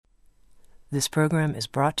This program is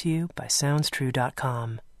brought to you by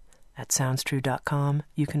SoundsTrue.com. At SoundsTrue.com,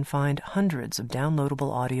 you can find hundreds of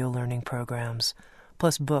downloadable audio learning programs,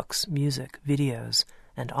 plus books, music, videos,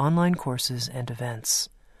 and online courses and events.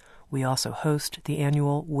 We also host the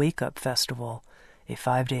annual Wake Up Festival, a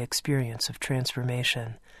 5-day experience of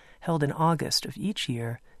transformation, held in August of each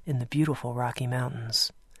year in the beautiful Rocky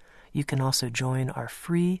Mountains. You can also join our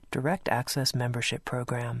free direct access membership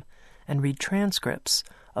program and read transcripts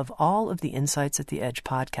of all of the Insights at the Edge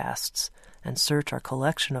podcasts and search our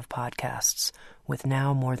collection of podcasts with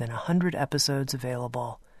now more than 100 episodes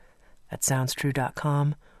available. At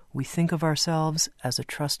SoundsTrue.com, we think of ourselves as a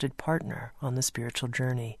trusted partner on the spiritual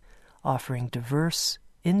journey, offering diverse,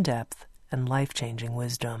 in-depth, and life-changing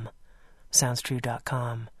wisdom.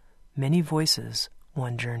 SoundsTrue.com. Many voices,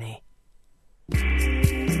 one journey.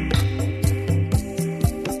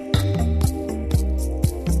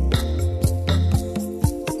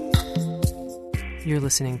 You're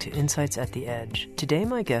listening to Insights at the Edge. Today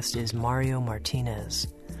my guest is Mario Martinez.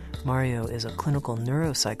 Mario is a clinical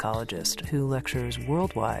neuropsychologist who lectures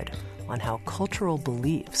worldwide on how cultural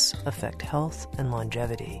beliefs affect health and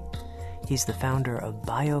longevity. He's the founder of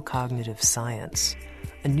biocognitive science,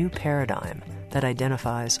 a new paradigm that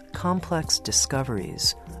identifies complex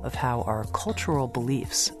discoveries of how our cultural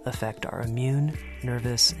beliefs affect our immune,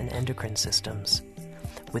 nervous, and endocrine systems.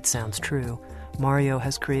 With Sounds True, Mario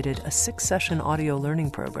has created a 6-session audio learning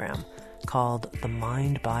program called The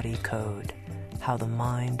Mind-Body Code, How the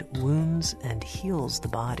Mind Wounds and Heals the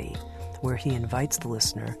Body, where he invites the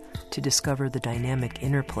listener to discover the dynamic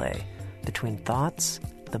interplay between thoughts,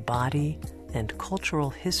 the body, and cultural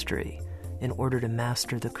history in order to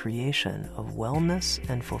master the creation of wellness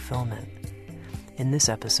and fulfillment. In this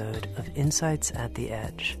episode of Insights at the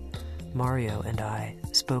Edge, Mario and I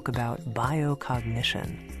spoke about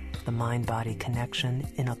biocognition, the mind-body connection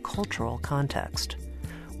in a cultural context.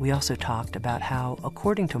 We also talked about how,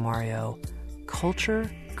 according to Mario,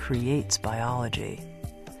 culture creates biology.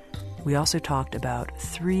 We also talked about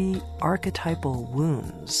 3 archetypal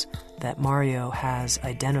wounds that Mario has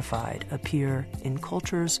identified appear in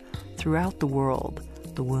cultures throughout the world,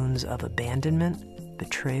 the wounds of abandonment,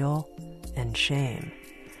 betrayal, and shame,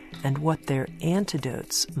 and what their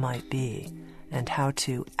antidotes might be, and how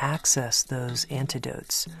to access those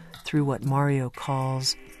antidotes through what Mario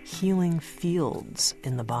calls healing fields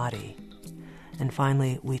in the body. And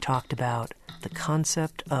finally, we talked about the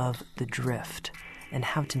concept of the drift and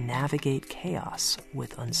how to navigate chaos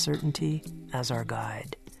with uncertainty as our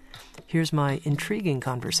guide. Here's my intriguing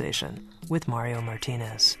conversation with Mario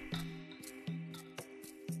Martinez.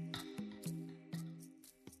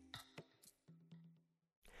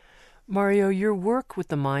 Mario, your work with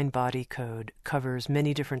the Mind-Body Code covers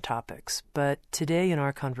many different topics, but today in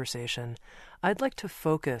our conversation, I'd like to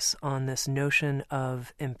focus on this notion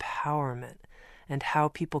of empowerment and how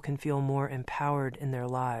people can feel more empowered in their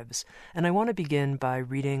lives. And I want to begin by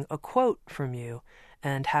reading a quote from you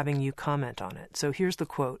and having you comment on it. So here's the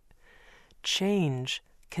quote. "Change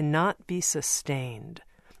cannot be sustained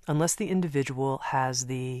unless the individual has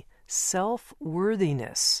the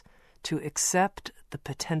self-worthiness to accept the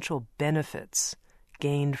potential benefits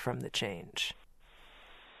gained from the change."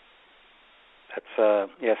 That's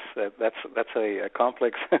a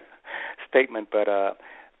complex statement, but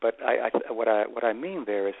what I mean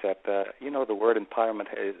there is that the word empowerment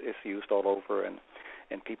is used all over,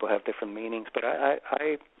 and people have different meanings. But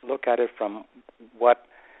I look at it from what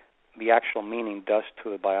the actual meaning does to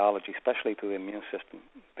the biology, especially to the immune system,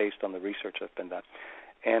 based on the research that's been done.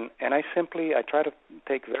 And I try to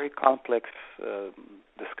take very complex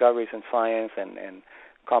discoveries in science and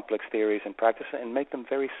complex theories in practice and make them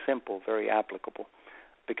very simple, very applicable,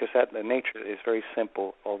 because the nature is very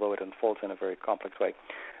simple, although it unfolds in a very complex way.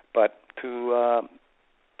 But to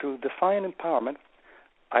define empowerment,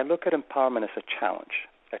 I look at empowerment as a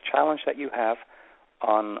challenge that you have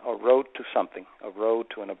on a road to something, a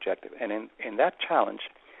road to an objective. And in that challenge,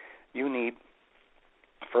 you need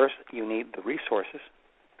the resources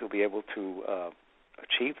to be able to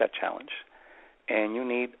achieve that challenge, and you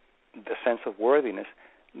need the sense of worthiness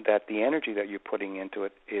that the energy that you're putting into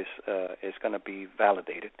it is going to be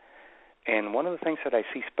validated. And one of the things that I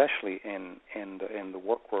see, especially in the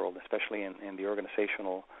work world, especially in the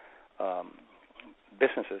organizational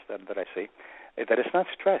businesses that I see, is that it's not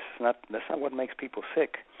stress. That's not what makes people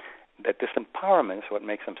sick. That this empowerment is what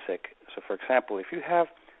makes them sick. So, for example, if you have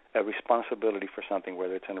a responsibility for something,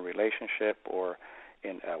 whether it's in a relationship or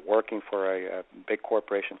in working for a big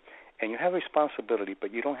corporation, and you have responsibility,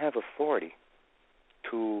 but you don't have authority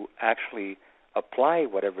to actually apply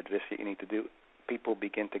whatever it is that you need to do, people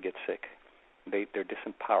begin to get sick. They're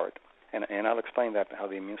disempowered. and I'll explain that, how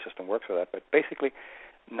the immune system works with that. But basically,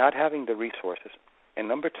 not having the resources. And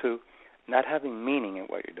number two, not having meaning in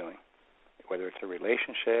what you're doing, whether it's a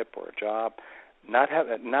relationship or a job, not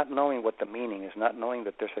knowing what the meaning is, not knowing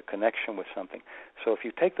that there's a connection with something. So if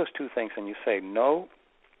you take those two things and you say no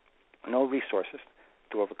resources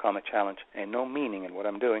to overcome a challenge and no meaning in what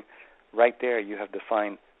I'm doing, right there you have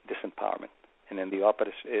defined disempowerment. And then the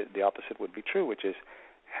opposite would be true, which is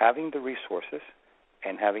having the resources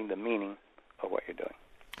and having the meaning of what you're doing.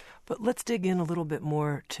 But let's dig in a little bit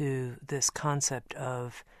more to this concept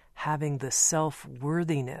of having the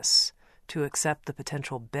self-worthiness to accept the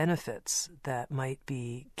potential benefits that might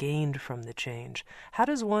be gained from the change. How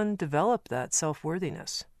does one develop that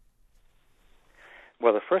self-worthiness?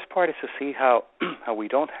 Well, the first part is to see how we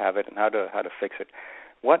don't have it and how to fix it.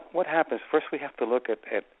 What happens? First, we have to look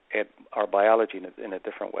at our biology in a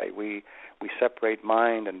different way. We separate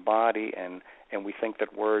mind and body, and we think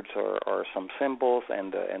that words are some symbols,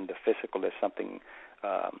 and the physical is something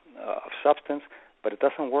of substance. But it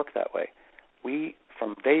doesn't work that way.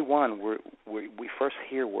 From day one, we first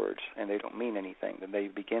hear words, and they don't mean anything. Then they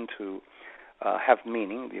begin to have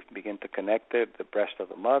meaning. They begin to connect it, the breast of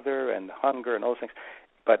the mother and the hunger and those things.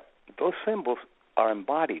 But those symbols are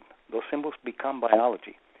embodied. Those symbols become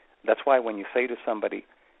biology. That's why when you say to somebody,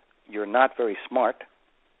 "You're not very smart,"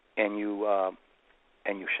 and you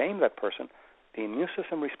shame that person, the immune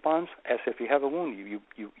system responds as if you have a wound.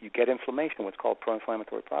 You get inflammation, what's called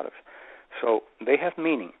pro-inflammatory products. So they have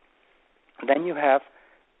meaning. Then you have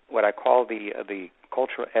what I call the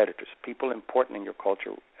cultural editors, people important in your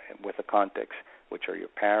culture with a context, which are your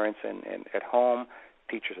parents and at home,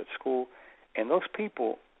 teachers at school. And those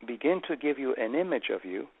people begin to give you an image of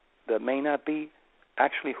you that may not be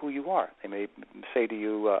actually who you are. They may say to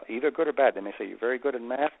you either good or bad. They may say you're very good at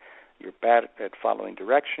math, you're bad at following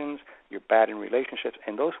directions, you're bad in relationships,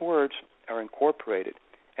 and those words are incorporated,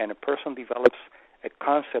 and a person develops a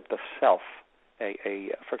concept of self.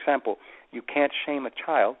 For example, you can't shame a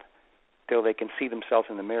child till they can see themselves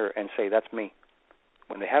in the mirror and say, "That's me."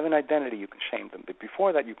 When they have an identity, you can shame them, but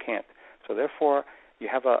before that, you can't. So therefore, you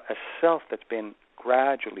have a self that's been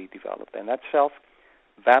gradually developed, and that self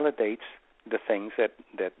validates the things that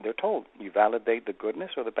they're told. You validate the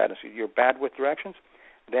goodness or the badness. You're bad with directions,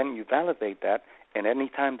 then you validate that, and any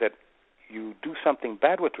time that you do something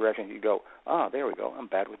bad with directions, you go, there we go, I'm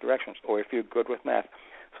bad with directions. Or if you're good with math.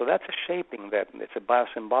 So that's a shaping, it's a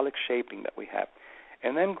biosymbolic shaping that we have.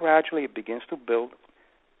 And then gradually it begins to build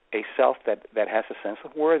a self that has a sense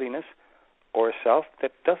of worthiness, or a self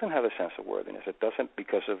that doesn't have a sense of worthiness. It doesn't,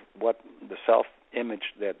 because of what the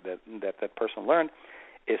self-image that person learned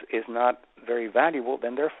is not very valuable.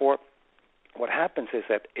 Then therefore, what happens is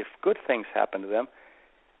that if good things happen to them,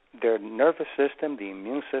 their nervous system, the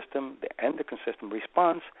immune system, the endocrine system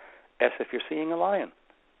responds as if you're seeing a lion,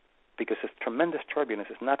 because this tremendous turbulence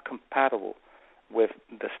is not compatible with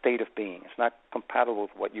the state of being. It's not compatible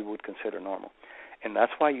with what you would consider normal. And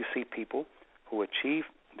that's why you see people who achieve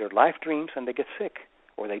their life dreams and they get sick,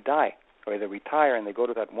 or they die, or they retire and they go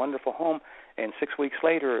to that wonderful home, and 6 weeks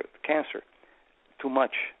later, cancer. Too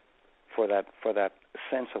much for that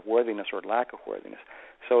sense of worthiness or lack of worthiness.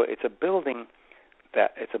 So it's a building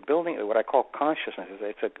what I call consciousness.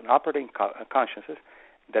 It's an operating consciousness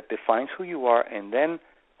that defines who you are, and then,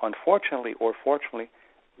 unfortunately or fortunately,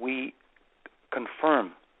 we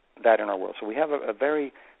confirm that in our world. So we have a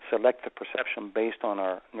very selective perception based on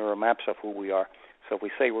our neural maps of who we are. So if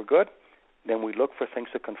we say we're good, then we look for things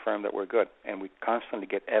to confirm that we're good, and we constantly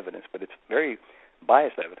get evidence, but it's very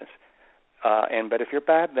biased evidence. But if you're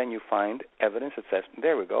bad, then you find evidence that says,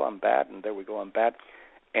 there we go, I'm bad, and there we go, I'm bad.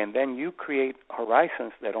 And then you create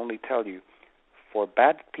horizons that only tell you, for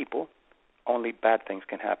bad people, only bad things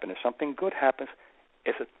can happen. If something good happens,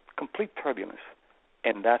 it's a complete turbulence.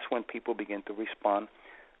 And that's when people begin to respond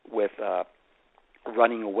with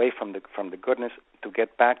running away from the goodness to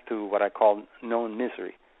get back to what I call known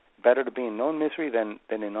misery. Better to be in known misery than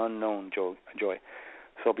in unknown joy.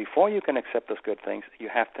 So before you can accept those good things, you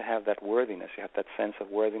have to have that worthiness. You have that sense of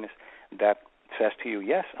worthiness that says to you,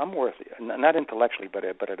 yes, I'm worthy. Not intellectually, but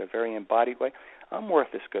at a very embodied way. I'm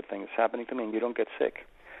worth this good thing that's happening to me, and you don't get sick.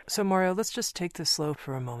 So, Mario, let's just take this slow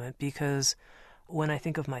for a moment, because when I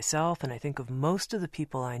think of myself and I think of most of the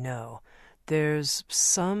people I know, there's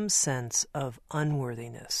some sense of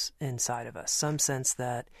unworthiness inside of us, some sense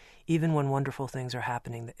that even when wonderful things are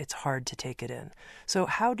happening, it's hard to take it in. So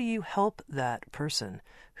how do you help that person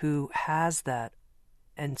who has that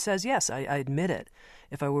and says, yes, I admit it.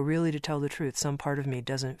 If I were really to tell the truth, some part of me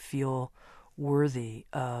doesn't feel worthy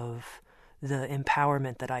of the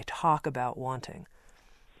empowerment that I talk about wanting?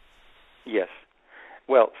 Yes.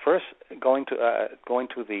 Well, first going to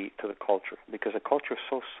the culture, because the culture is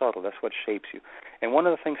so subtle. That's what shapes you. And one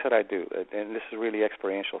of the things that I do, and this is really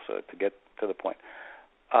experiential, so to get to the point,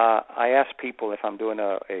 I ask people if I'm doing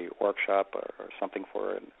a workshop or something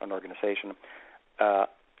for an organization.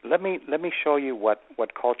 Let me show you what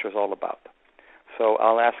culture is all about. So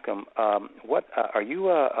I'll ask them, what are you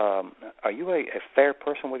a fair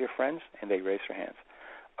person with your friends? And they raise their hands.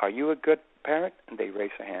 Are you a good parent? And they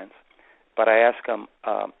raise their hands. But I ask them,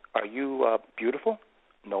 are you beautiful?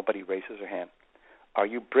 Nobody raises their hand. Are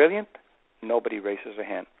you brilliant? Nobody raises their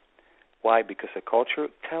hand. Why? Because the culture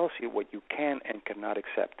tells you what you can and cannot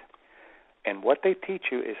accept. And what they teach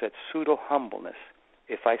you is that pseudo-humbleness.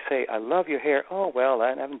 If I say, I love your hair, oh, well,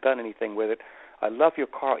 I haven't done anything with it. I love your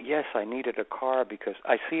car. Yes, I needed a car because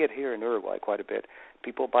I see it here in Uruguay quite a bit.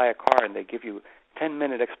 People buy a car and they give you a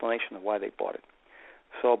 10-minute explanation of why they bought it.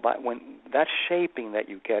 So when that shaping that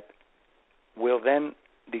you get will then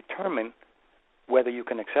determine whether you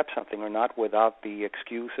can accept something or not without the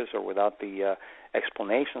excuses or without the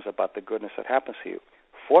explanations about the goodness that happens to you.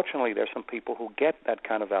 Fortunately, there's some people who get that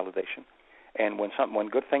kind of validation, and when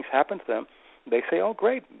good things happen to them, they say, "Oh,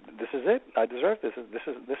 great, this is it. I deserve this.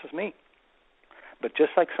 This is me." But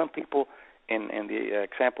just like some people in the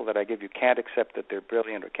example that I give you can't accept that they're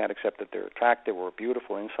brilliant or can't accept that they're attractive or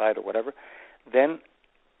beautiful inside or whatever, then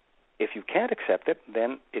if you can't accept it,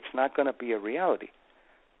 then it's not going to be a reality.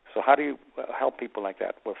 So how do you help people like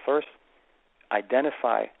that? Well, first,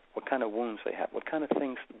 identify what kind of wounds they have, what kind of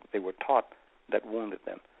things they were taught that wounded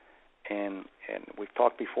them. And we've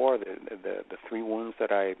talked before, the three wounds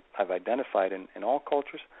that I've identified in all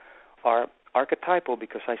cultures are archetypal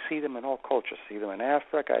because I see them in all cultures. I see them in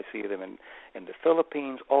Africa, I see them in the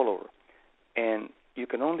Philippines, all over. And you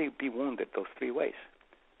can only be wounded those three ways: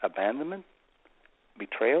 abandonment,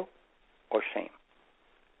 betrayal, or shame.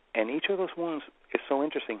 And each of those wounds is so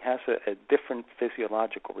interesting, has a different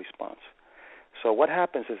physiological response. So what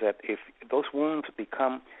happens is that if those wounds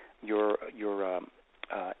become your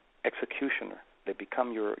executioner, they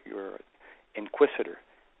become your inquisitor,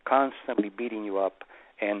 constantly beating you up,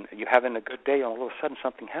 and you're having a good day, and all of a sudden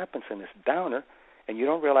something happens and it's downer, and you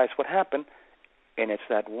don't realize what happened, and it's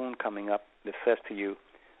that wound coming up that says to you,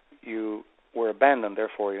 you were abandoned,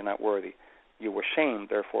 therefore you're not worthy. You were shamed,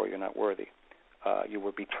 therefore you're not worthy. You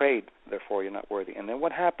were betrayed, therefore you're not worthy. And then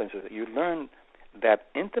what happens is that you learn that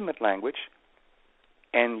intimate language,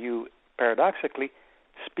 and you paradoxically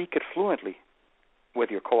speak it fluently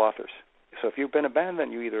with your co-authors. So if you've been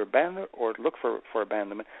abandoned, you either abandon or look for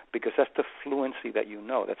abandonment, because that's the fluency that you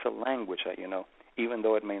know. That's a language that you know, even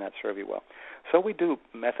though it may not serve you well. So we do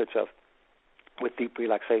methods with deep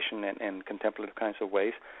relaxation and contemplative kinds of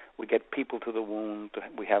ways. We get people to the wound.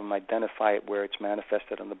 We have them identify it where it's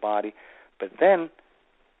manifested in the body. But then,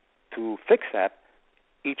 to fix that,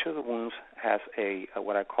 each of the wounds has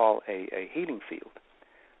what I call a healing field.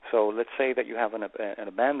 So let's say that you have an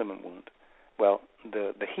abandonment wound. Well,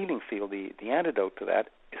 the healing field, the antidote to that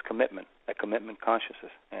is commitment, a commitment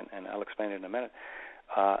consciousness, and I'll explain it in a minute.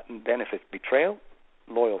 Then if it's betrayal,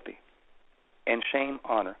 loyalty, and shame,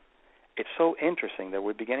 honor. It's so interesting that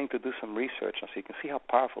we're beginning to do some research, so you can see how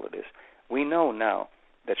powerful it is. We know now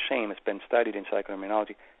that shame has been studied in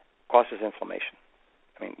psychoimmunology, causes inflammation.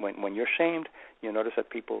 I mean, when you're shamed, you notice that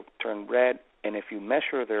people turn red, and if you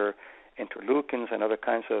measure their interleukins and other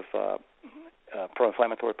kinds of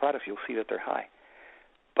pro-inflammatory products, you'll see that they're high.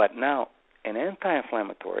 But now, an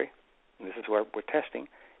anti-inflammatory, and this is what we're testing,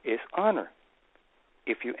 is honor.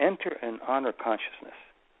 If you enter an honor consciousness,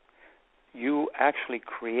 you actually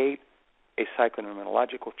create a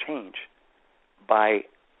psychoneurological change by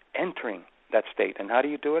entering that state. And how do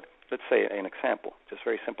you do it? Let's say an example, just a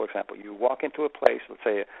very simple example. You walk into a place, let's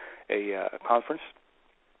say a conference,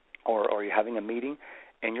 or you're having a meeting,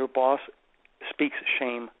 and your boss speaks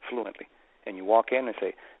shame fluently. And you walk in and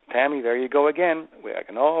say, "Tami, there you go again. I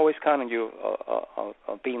can always count on you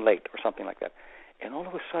of being late," or something like that. And all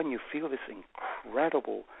of a sudden you feel this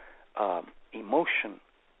incredible emotion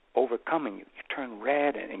overcoming you. You turn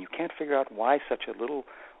red, and you can't figure out why such a little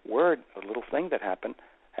word, a little thing that happened,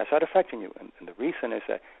 has that affecting you. And the reason is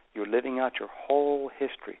that you're living out your whole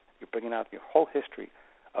history. You're bringing out your whole history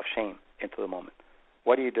of shame into the moment.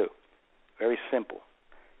 What do? Very simple.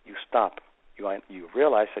 You stop. You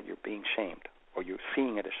realize that you're being shamed, or you're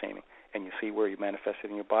seeing it as shaming, and you see where you manifest it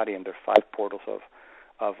in your body, and there are 5 portals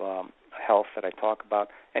of health that I talk about.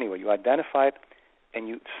 Anyway, you identify it, and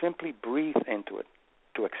you simply breathe into it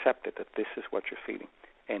to accept it, that this is what you're feeling.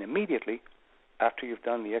 And immediately, after you've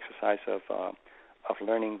done the exercise of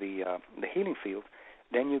learning the healing field,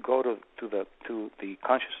 then you go to the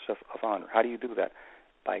consciousness of honor. How do you do that?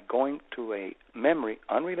 by going to a memory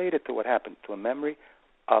unrelated to what happened, to a memory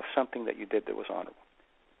of something that you did that was honorable.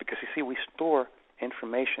 Because, you see, we store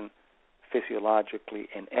information physiologically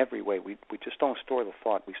in every way. We just don't store the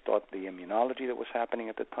thought. We store the immunology that was happening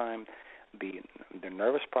at the time, the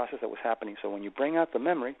nervous process that was happening. So when you bring out the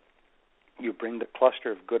memory, you bring the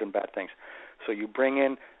cluster of good and bad things. So you bring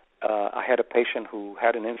in, I had a patient who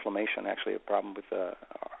had an inflammation, actually a problem with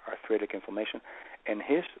arthritic inflammation, and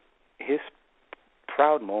his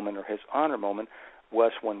proud moment or his honor moment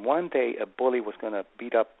was when one day a bully was going to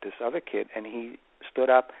beat up this other kid, and he stood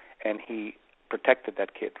up and he protected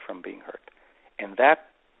that kid from being hurt. And that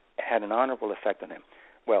had an honorable effect on him.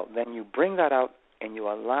 Well, then you bring that out and you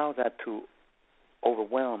allow that to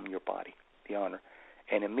overwhelm your body, the honor,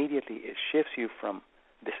 and immediately it shifts you from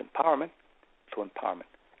disempowerment to empowerment.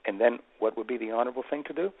 And then what would be the honorable thing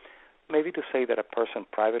to do? Maybe to say that a person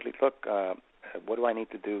privately, look, what do I need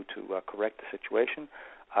to do to correct the situation?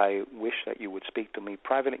 I wish that you would speak to me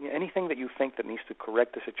privately. Anything that you think that needs to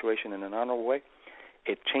correct the situation in an honorable way,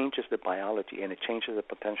 it changes the biology and it changes the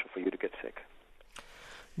potential for you to get sick.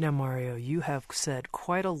 Now, Mario, you have said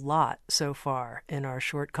quite a lot so far in our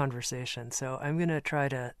short conversation, so I'm going to try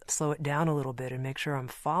to slow it down a little bit and make sure I'm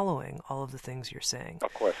following all of the things you're saying.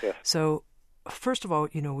 Of course, yes. So, first of all,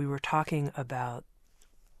 we were talking about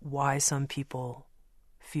why some people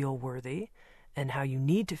feel worthy and how you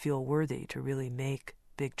need to feel worthy to really make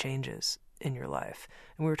big changes in your life.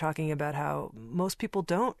 And we were talking about how most people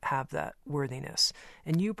don't have that worthiness.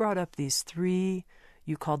 And you brought up these three,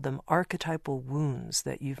 you called them archetypal wounds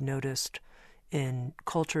that you've noticed in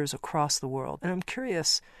cultures across the world. And I'm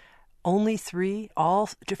curious, only three, all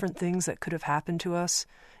different things that could have happened to us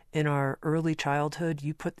in our early childhood,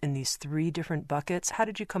 you put in these three different buckets. How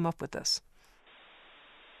did you come up with this?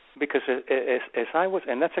 Because as I was,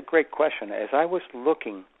 and that's a great question, as I was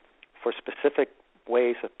looking for specific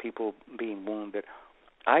ways of people being wounded,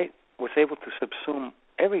 I was able to subsume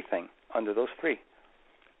everything under those three.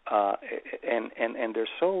 And they're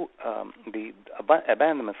so, the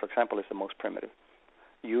abandonment, for example, is the most primitive.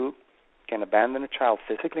 You can abandon a child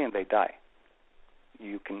physically and they die.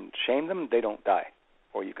 You can shame them, they don't die.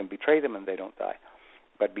 Or you can betray them and they don't die.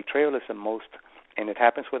 But betrayal is the most, and it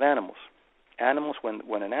happens with animals. Animals,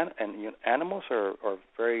 animals are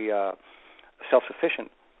very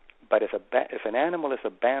self-sufficient, but if an animal is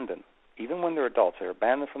abandoned, even when they're adults, they're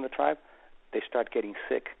abandoned from the tribe, they start getting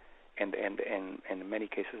sick, and in many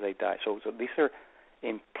cases they die. So these are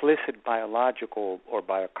implicit biological or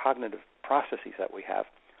biocognitive processes that we have.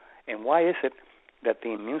 And why is it that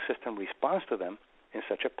the immune system responds to them in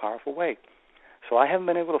such a powerful way? So I haven't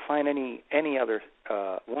been able to find any other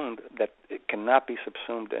wound that cannot be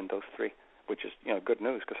subsumed in those three, which is good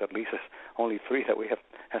news, because at least it's only three that we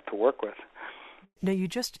have to work with. Now, you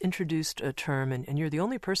just introduced a term, and you're the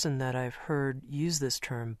only person that I've heard use this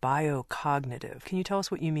term, biocognitive. Can you tell us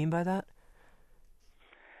what you mean by that?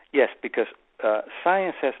 Yes, because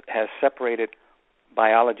science has separated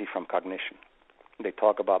biology from cognition. They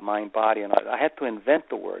talk about mind, body, and I had to invent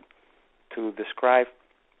the word to describe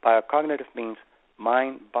biocognitive means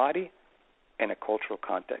mind, body, and a cultural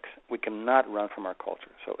context. We cannot run from our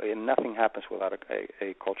culture. So nothing happens without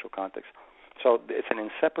a cultural context. So it's an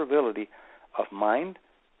inseparability of mind,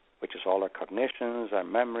 which is all our cognitions, our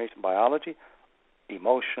memories, biology,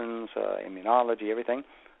 emotions, immunology, everything,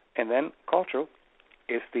 and then cultural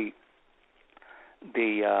is the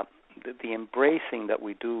embracing that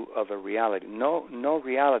we do of a reality. No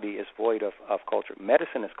reality is void of culture.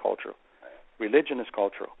 Medicine is cultural. Religion is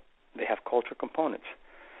cultural. They have cultural components.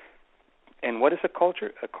 And what is a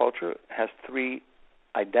culture? A culture has three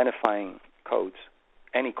identifying codes.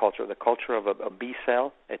 Any culture, the culture of a B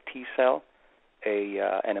cell, a T cell,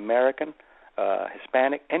 an American,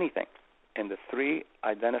 Hispanic, anything. And the three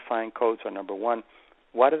identifying codes are, number one,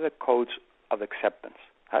 what are the codes of acceptance?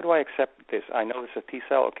 How do I accept this? I know it's a T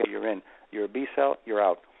cell, okay, you're in. You're a B cell, you're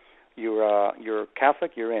out. You're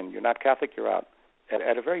Catholic, you're in. You're not Catholic, you're out.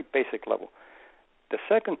 At a very basic level. The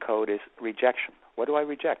second code is rejection. What do I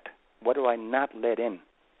reject? What do I not let in?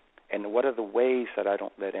 And what are the ways that I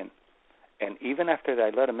don't let in? And even after I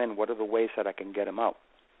let them in, what are the ways that I can get them out?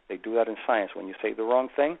 They do that in science. When you say the wrong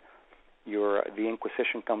thing, the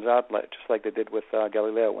Inquisition comes out, just like they did with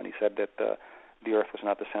Galileo when he said that the Earth was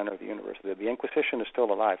not the center of the universe. The Inquisition is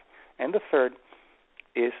still alive. And the third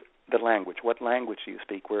is the language. What language do you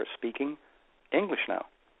speak? We're speaking English now.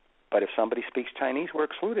 But if somebody speaks Chinese, we're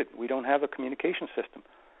excluded. We don't have a communication system.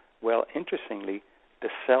 Well, interestingly, the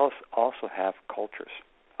cells also have cultures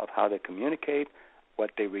of how they communicate,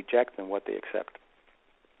 what they reject, and what they accept.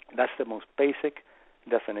 That's the most basic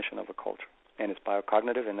definition of a culture. And it's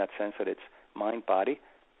biocognitive in that sense that it's mind, body,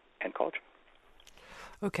 and culture.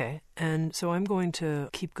 Okay, and so I'm going to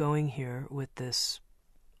keep going here with this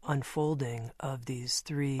unfolding of these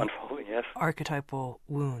three Yes. archetypal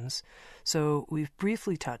wounds. So we've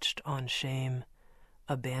briefly touched on shame,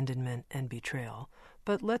 abandonment, and betrayal.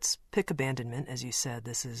 But let's pick abandonment. As you said,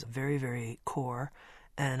 this is very, very core.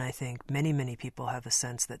 And I think many, many people have a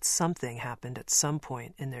sense that something happened at some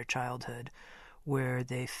point in their childhood where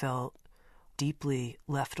they felt deeply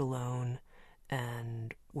left alone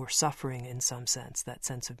and were suffering in some sense, that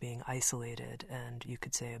sense of being isolated and you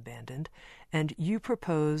could say abandoned. And you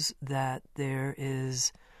propose that there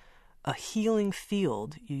is a healing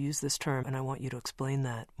field, you use this term, and I want you to explain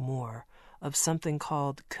that more, of something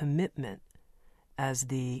called commitment as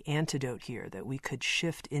the antidote here that we could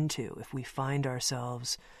shift into if we find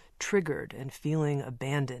ourselves triggered and feeling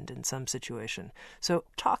abandoned in some situation. So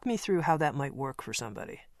talk me through how that might work for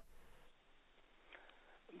somebody.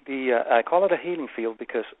 I call it a healing field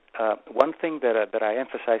because one thing that I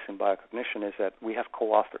emphasize in biocognition is that we have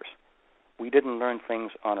co-authors. We didn't learn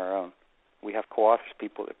things on our own. We have co-authors,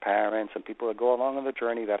 people, parents, and people that go along on the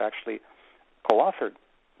journey that actually co-authored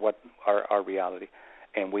what our reality.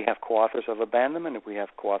 And we have co-authors of abandonment, and we have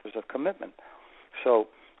co-authors of commitment. So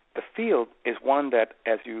the field is one that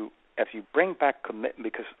as you bring back commitment,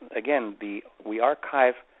 because again, we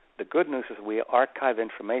archive. The good news is we archive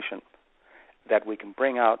information that we can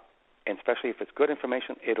bring out, and especially if it's good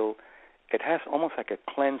information, it has almost like a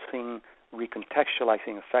cleansing,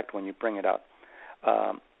 recontextualizing effect when you bring it out.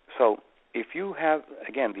 So if you have,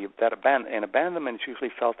 again, abandonment is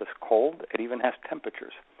usually felt as cold. It even has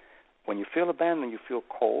temperatures. When you feel abandoned, you feel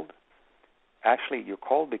cold. Actually, you're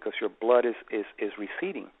cold because your blood is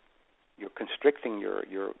receding. You're constricting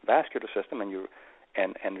your vascular system, and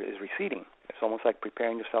is receding. It's almost like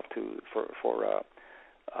preparing yourself for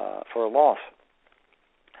a loss.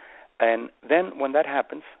 And then when that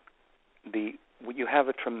happens, you have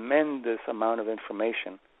a tremendous amount of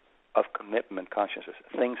information of commitment consciousness,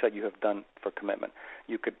 things that you have done for commitment.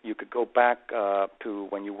 You could go back to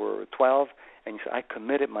when you were 12, and you say, I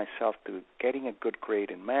committed myself to getting a good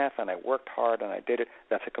grade in math, and I worked hard, and I did it.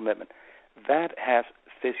 That's a commitment. That has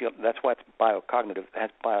that's why it's biocognitive. It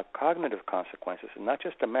has biocognitive consequences, and not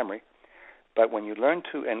just a memory, but when you learn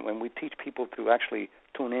to, and when we teach people to actually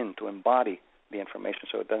tune in, to embody the information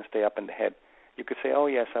so it doesn't stay up in the head, you could say, oh,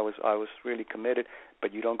 yes, I was really committed,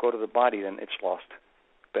 but you don't go to the body, then it's lost.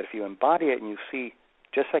 But if you embody it and you see,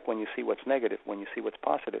 just like when you see what's negative, when you see what's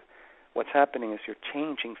positive, what's happening is you're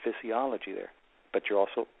changing physiology there. But you're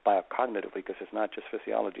also biocognitive, because it's not just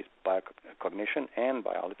physiology, it's biocognition and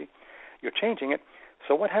biology. You're changing it.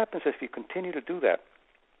 So what happens if you continue to do that?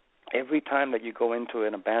 Every time that you go into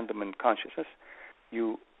an abandonment consciousness,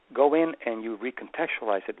 you go in and you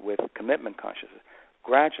recontextualize it with commitment consciousness.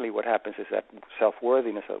 Gradually what happens is that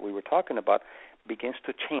self-worthiness that we were talking about begins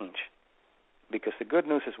to change. Because the good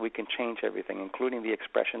news is we can change everything, including the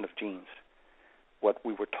expression of genes. What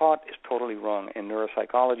we were taught is totally wrong. In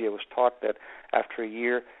neuropsychology, it was taught that after a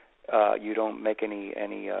year, you don't make any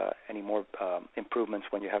more improvements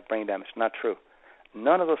when you have brain damage. Not true.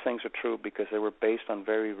 None of those things are true because they were based on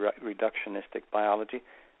very reductionistic biology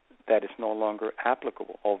that is no longer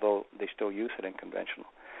applicable, although they still use it in conventional.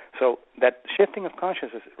 So that shifting of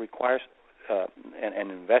consciousness requires an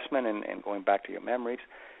investment in going back to your memories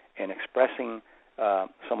and expressing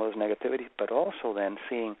some of those negativities, but also then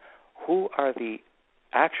seeing who are the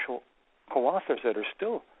actual co-authors that are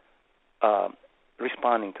still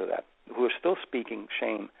responding to that, who are still speaking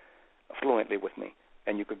shame fluently with me.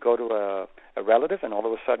 And you could go to a relative, and all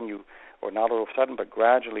of a sudden or not all of a sudden, but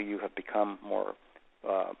gradually you have become more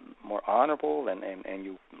honorable, and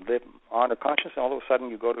you live honor conscious, and all of a sudden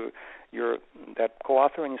you go to that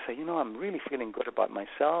co-author and you say, I'm really feeling good about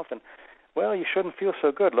myself, and well, you shouldn't feel so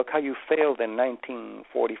good. Look how you failed in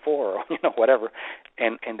 1944, or whatever,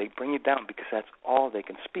 and they bring you down because that's all they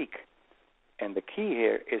can speak. And the key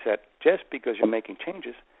here is that just because you're making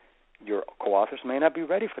changes, your co-authors may not be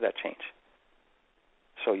ready for that change.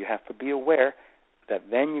 So you have to be aware that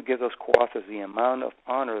then you give those co-authors the amount of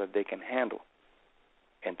honor that they can handle,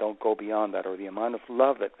 and don't go beyond that, or the amount of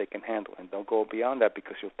love that they can handle, and don't go beyond that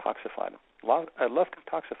because you'll toxify them. Love can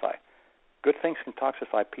toxify. Good things can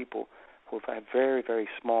toxify people who have very, very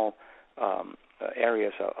small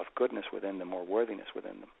areas of goodness within them or worthiness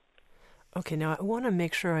within them. Okay, now I want to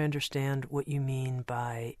make sure I understand what you mean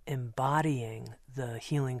by embodying the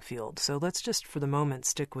healing field. So let's just for the moment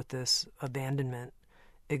stick with this abandonment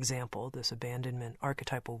example, this abandonment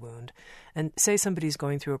archetypal wound, and say somebody's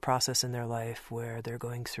going through a process in their life where they're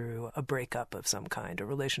going through a breakup of some kind, a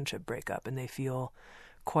relationship breakup, and they feel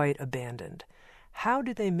quite abandoned. How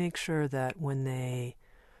do they make sure that when they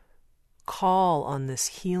call on this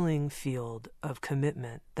healing field of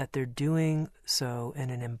commitment, that they're doing so in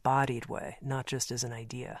an embodied way, not just as an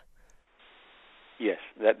idea? Yes,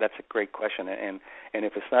 that's a great question, and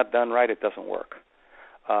if it's not done right, it doesn't work.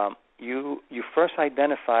 You first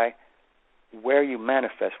identify where you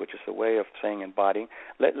manifest, which is a way of saying embodying.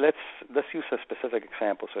 Let's use a specific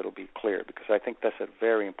example so it'll be clear, because I think that's a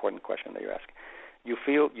very important question that you're asking. You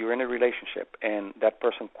feel you're in a relationship and that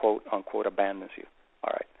person, quote unquote, abandons you.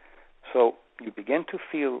 All right. So you begin to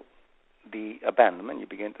feel the abandonment. You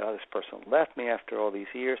begin to, this person left me after all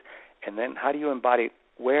these years. And then how do you embody it?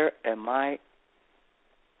 Where am I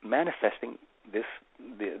manifesting this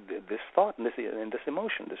thought and this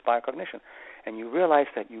emotion, this biocognition? And you realize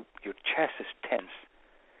that your chest is tense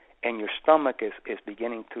and your stomach is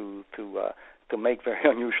beginning to make very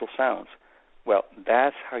unusual sounds. Well,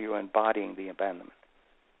 that's how you're embodying the abandonment.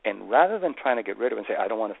 And rather than trying to get rid of it and say, I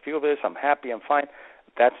don't want to feel this, I'm happy, I'm fine,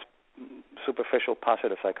 that's superficial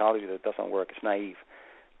positive psychology that doesn't work. It's naive.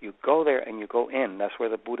 You go there and you go in. That's where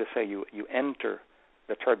the Buddha say you enter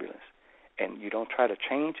the turbulence. And you don't try to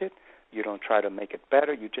change it. You don't try to make it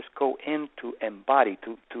better. You just go in to embody,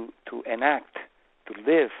 to enact, to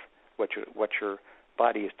live what your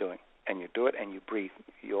body is doing. And you do it and you breathe.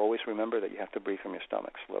 You always remember that you have to breathe from your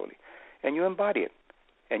stomach slowly. And you embody it.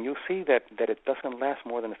 And you'll see that it doesn't last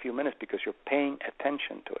more than a few minutes because you're paying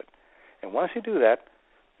attention to it. And once you do that,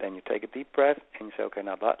 then you take a deep breath and you say, okay,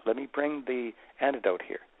 now let me bring the antidote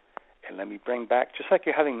here. And let me bring back, just like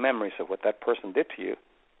you're having memories of what that person did to you,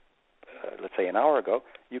 let's say an hour ago,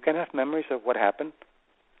 you can have memories of what happened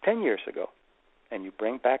 10 years ago. And you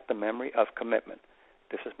bring back the memory of commitment.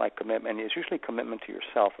 This is my commitment. And it's usually commitment to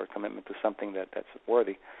yourself or commitment to something that's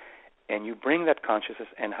worthy. And you bring that consciousness,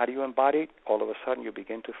 and how do you embody it? All of a sudden you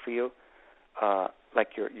begin to feel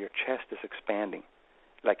like your chest is expanding,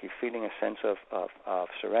 like you're feeling a sense of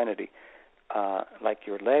serenity, like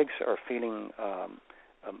your legs are feeling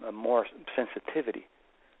a more sensitivity,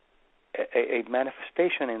 a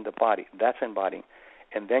manifestation in the body. That's embodying.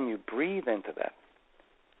 And then you breathe into that.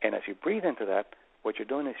 And as you breathe into that, what you're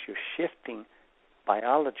doing is you're shifting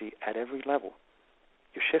biology at every level.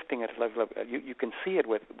 You're shifting at a level. You can see it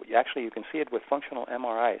with functional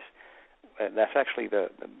MRIs. That's actually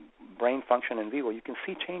the brain function in vivo. You can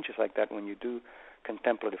see changes like that when you do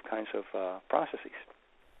contemplative kinds of processes.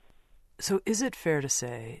 So is it fair to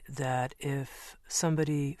say that if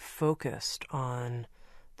somebody focused on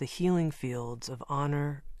the healing fields of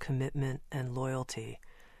honor, commitment, and loyalty,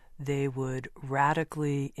 they would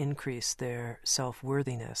radically increase their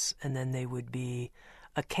self-worthiness, and then they would be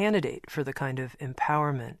a candidate for the kind of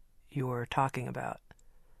empowerment you're talking about?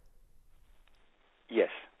 Yes,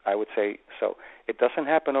 I would say so. It doesn't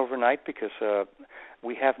happen overnight because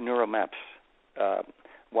we have neural maps.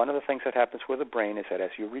 One of the things that happens with the brain is that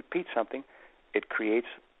as you repeat something, it creates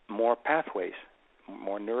more pathways,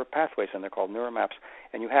 more neural pathways, and they're called neural maps.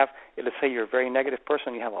 And you have, let's say you're a very negative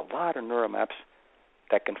person, you have a lot of neural maps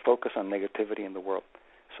that can focus on negativity in the world.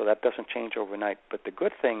 So that doesn't change overnight. But the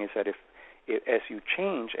good thing is that as you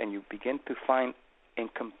change and you begin to find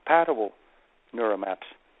incompatible neural maps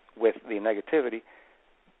with the negativity,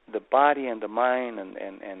 the body and the mind and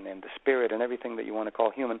the spirit and everything that you want to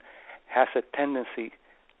call human has a tendency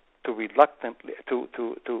to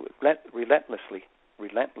relentlessly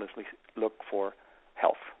look for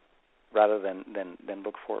health rather than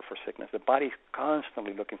look for sickness. The body's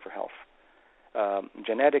constantly looking for health.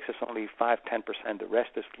 Genetics is only 5-10%. The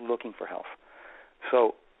rest is looking for health.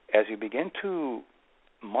 So as you begin to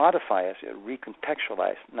modify, as you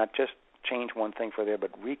recontextualize, not just change one thing for there,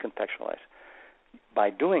 but recontextualize, by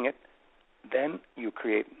doing it, then you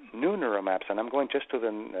create new neural maps. And I'm going just to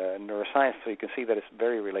the neuroscience so you can see that it's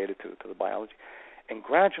very related to the biology. And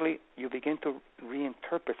gradually you begin to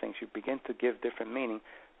reinterpret things. You begin to give different meaning.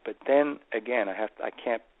 But then, again, I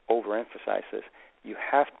can't overemphasize this. You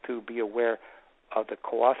have to be aware of the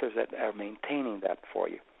co-authors that are maintaining that for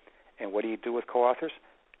you. And what do you do with co-authors?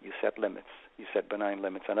 You set limits. You set benign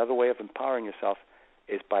limits. Another way of empowering yourself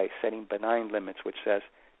is by setting benign limits, which says,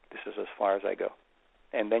 this is as far as I go.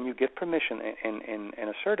 And then you get permission. In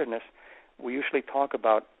assertiveness, we usually talk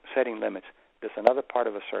about setting limits. There's another part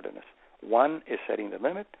of assertiveness. One is setting the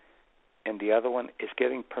limit, and the other one is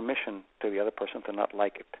giving permission to the other person to not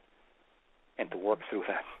like it and to work through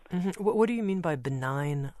that. Mm-hmm. What do you mean by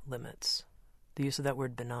benign limits? The use of that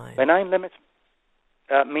word benign. Benign limits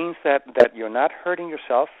means that you're not hurting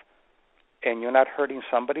yourself and you're not hurting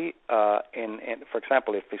somebody. And for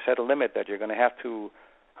example, if we set a limit that you're going to have to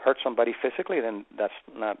hurt somebody physically, then that's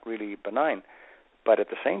not really benign. But at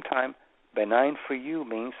the same time, benign for you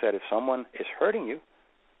means that if someone is hurting you,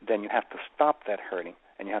 then you have to stop that hurting.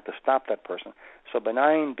 and you have to stop that person. So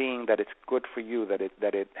benign being that it's good for you, that it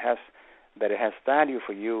has value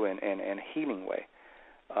for you in a healing way.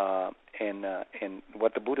 And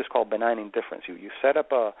what the Buddhists call benign indifference. You set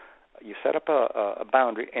up a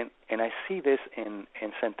boundary, and I see this in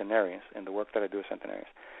centenarians, in the work that I do with centenarians.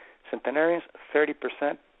 Centenarians,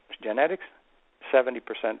 30% genetics,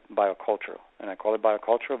 70% biocultural. And I call it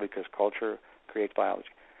biocultural because culture creates biology.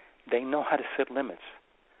 They know how to set limits.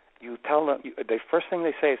 You tell them, the first thing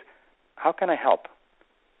they say is, how can I help?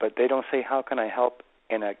 But they don't say, how can I help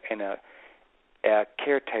in a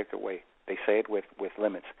caretaker way. They say it with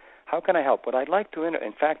limits. How can I help? Well, I'd like to,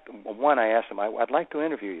 in fact, one I asked them, I'd like to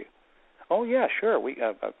interview you. Oh, yeah, sure.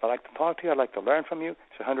 I'd like to talk to you. I'd like to learn from you.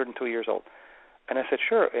 He's 102 years old. And I said,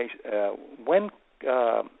 sure. When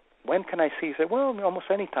can I see? He said, well, almost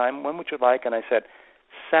any time. When would you like? And I said,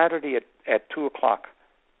 Saturday at 2 o'clock.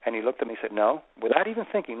 And he looked at me and said, no, without even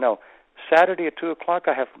thinking, no. Saturday at 2 o'clock,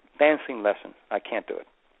 I have dancing lessons. I can't do it.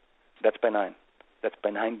 That's benign. That's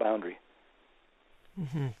benign boundary.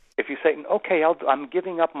 Mm-hmm. If you say, okay, I'm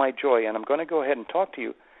giving up my joy and I'm going to go ahead and talk to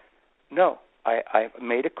you, no, I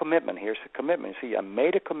made a commitment. Here's the commitment. See, I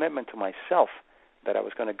made a commitment to myself that I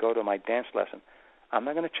was going to go to my dance lesson. I'm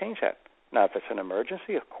not going to change that. Now, if it's an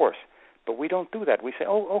emergency, of course, but we don't do that. We say,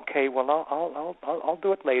 oh, okay, well, I'll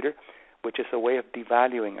do it later, which is a way of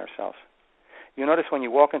devaluing ourselves. You notice when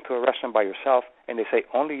you walk into a restaurant by yourself and they say,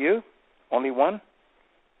 only you, only one,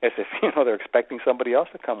 as if they're expecting somebody else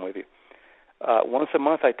to come with you. Once a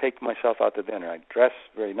month, I take myself out to dinner. I dress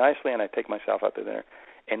very nicely, and I take myself out to dinner.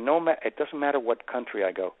 And it doesn't matter what country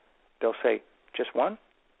I go. They'll say, just one?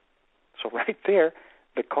 So right there,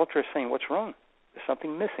 the culture is saying, what's wrong? There's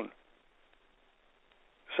something missing.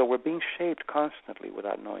 So we're being shaped constantly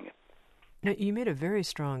without knowing it. Now, you made a very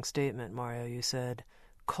strong statement, Mario. You said,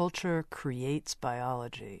 culture creates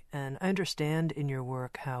biology. And I understand in your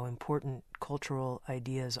work how important cultural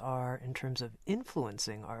ideas are in terms of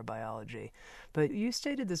influencing our biology. But you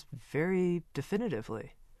stated this very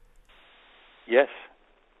definitively. Yes,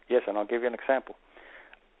 and I'll give you an example.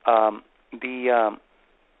 The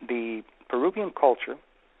Peruvian culture,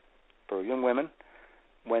 Peruvian women,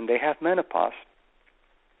 when they have menopause,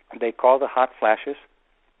 they call the hot flashes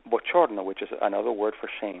bochorno, which is another word for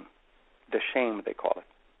shame. The shame, they call it.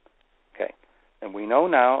 Okay, and we know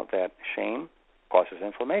now that shame causes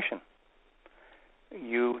inflammation.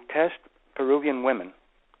 You test Peruvian women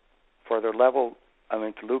for their level of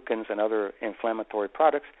interleukins and other inflammatory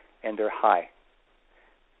products, and they're high.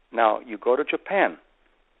 Now, you go to Japan,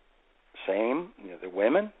 same, they're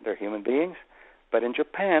women, they're human beings, but in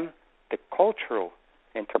Japan, the cultural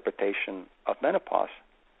interpretation of menopause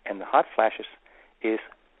and the hot flashes is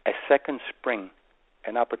a second spring,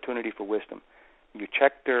 an opportunity for wisdom. You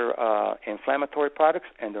check their inflammatory products,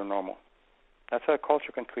 and they're normal. That's how a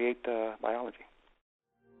culture can create biology.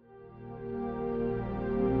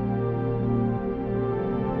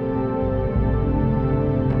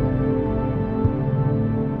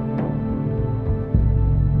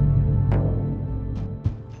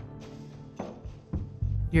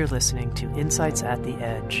 You're listening to Insights at the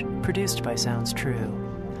Edge, produced by Sounds True.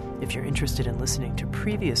 If you're interested in listening to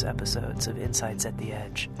previous episodes of Insights at the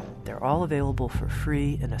Edge, they're all available for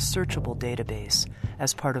free in a searchable database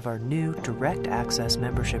as part of our new Direct Access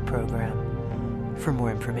membership program. For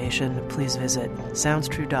more information, please visit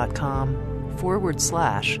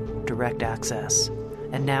soundstrue.com/direct access.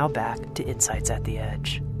 And now back to Insights at the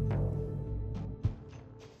Edge.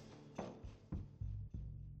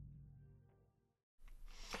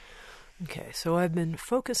 Okay, so I've been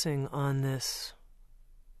focusing on this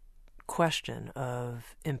question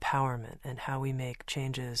of empowerment and how we make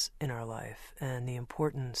changes in our life and the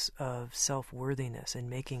importance of self-worthiness in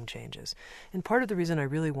making changes. And part of the reason I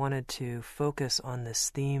really wanted to focus on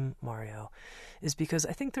this theme, Mario, is because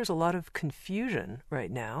I think there's a lot of confusion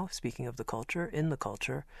right now, speaking of the culture, in the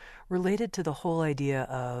culture, related to the whole idea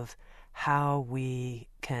of how we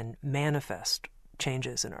can manifest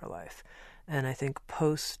changes in our life. And I think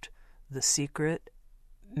post The Secret,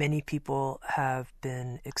 many people have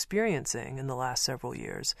been experiencing in the last several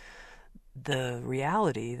years the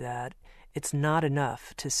reality that it's not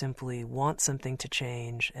enough to simply want something to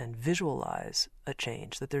change and visualize a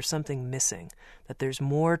change, that there's something missing, that there's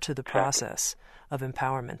more to the process of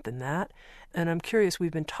empowerment than that. And I'm curious,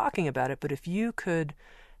 we've been talking about it, but if you could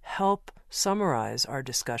help summarize our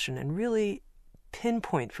discussion and really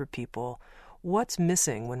pinpoint for people what's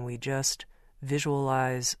missing when we just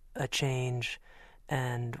visualize a change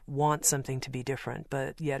and want something to be different,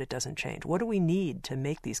 but yet it doesn't change. What do we need to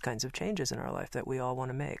make these kinds of changes in our life that we all want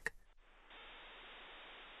to make?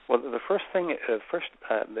 Well, the first thing,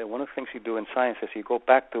 one of the things you do in science is you go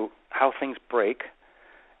back to how things break,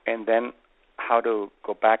 and then how to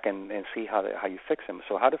go back and see how you fix them.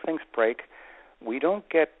 So how do things break? We don't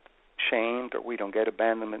get shamed, or we don't get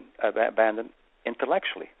abandoned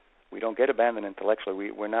intellectually. We don't get abandoned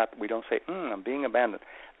intellectually. We don't say, I'm being abandoned.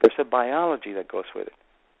 There's a biology that goes with it.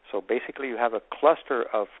 So basically you have a cluster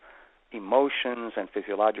of emotions and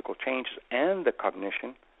physiological changes and the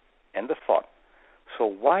cognition and the thought. So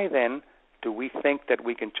why then do we think that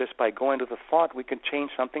we can, just by going to the thought, we can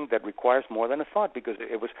change something that requires more than a thought? Because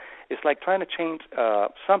it's like trying to change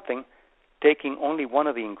something taking only one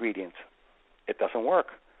of the ingredients. It doesn't work.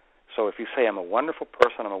 So if you say, I'm a wonderful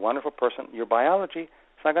person, your biology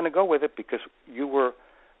is not going to go with it, because you were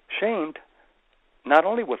shamed not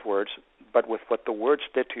only with words, but with what the words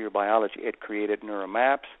did to your biology. It created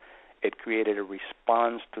neuromaps. It created a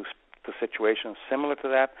response to situations similar to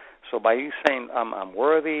that. So by you saying, I'm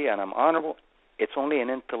worthy and I'm honorable, it's only an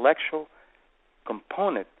intellectual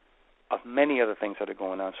component of many other things that are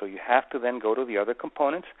going on. So you have to then go to the other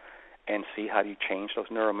components and see how you change those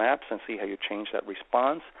neuromaps and see how you change that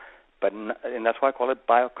response. And that's why I call it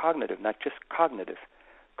biocognitive, not just cognitive.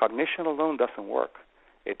 Cognition alone doesn't work.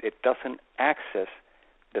 It doesn't access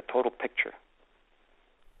the total picture.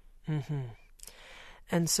 Mm-hmm.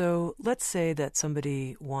 And so let's say that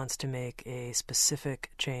somebody wants to make a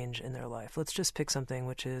specific change in their life. Let's just pick something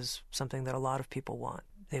which is something that a lot of people want.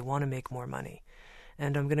 They want to make more money.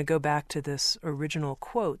 And I'm going to go back to this original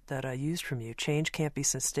quote that I used from you. Change can't be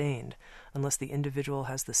sustained unless the individual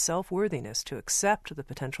has the self-worthiness to accept the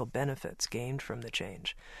potential benefits gained from the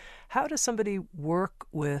change. How does somebody work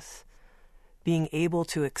with being able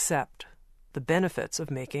to accept the benefits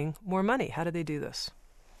of making more money? How do they do this?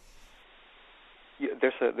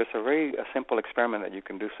 There's a very simple experiment that you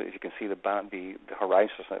can do, so you can see the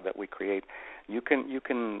horizons that we create. You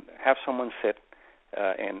can have someone sit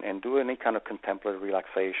and do any kind of contemplative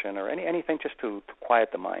relaxation or anything just to quiet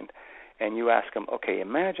the mind. And you ask them, okay,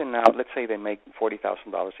 imagine now, let's say they make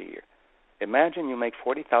 $40,000 a year. Imagine you make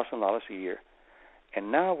 $40,000 a year,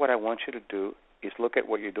 and now what I want you to do is look at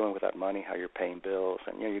what you're doing with that money, how you're paying bills,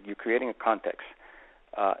 and you're creating a context.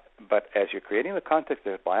 But as you're creating the context,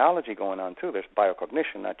 there's biology going on too. There's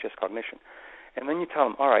biocognition, not just cognition. And then you tell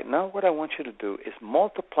them, all right, now what I want you to do is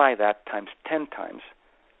multiply that times 10 times.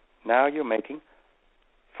 Now you're making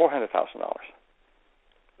 $400,000.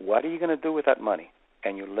 What are you going to do with that money?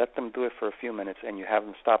 And you let them do it for a few minutes, and you have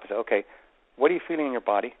them stop and say, okay, what are you feeling in your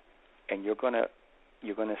body? And you're going to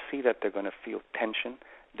see that they're going to feel tension.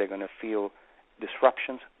 They're going to feel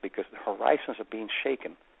disruptions because the horizons are being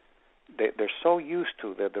shaken. They're so used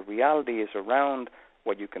to the reality is around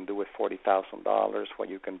what you can do with $40,000, what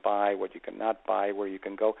you can buy, what you cannot buy, where you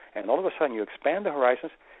can go, and all of a sudden you expand the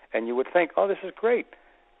horizons, and you would think, oh, this is great.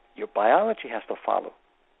 Your biology has to follow.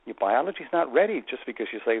 Your biology is not ready just because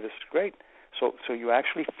you say this is great. So you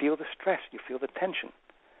actually feel the stress, you feel the tension,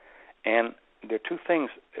 and there are two things.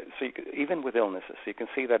 So even with illnesses, you can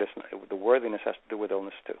see that the worthiness has to do with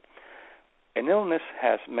illness too. An illness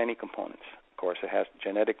has many components. Of course, it has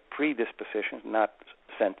genetic predispositions, not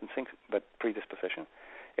sentencing, but predisposition.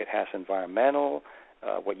 It has environmental,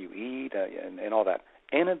 what you eat, and all that.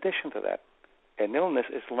 In addition to that, an illness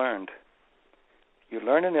is learned. You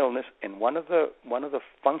learn an illness, and one of the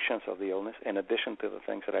functions of the illness, in addition to the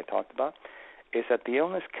things that I talked about, is that the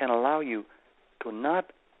illness can allow you to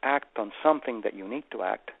not act on something that you need to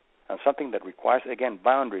act, on something that requires, again,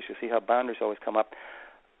 boundaries. You see how boundaries always come up.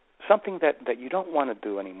 Something that you don't want to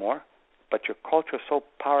do anymore, but your culture is so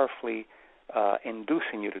powerfully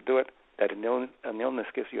inducing you to do it that an illness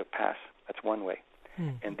gives you a pass. That's one way.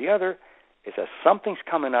 And the other is that something's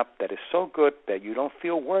coming up that is so good that you don't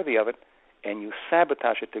feel worthy of it, and you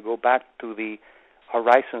sabotage it to go back to the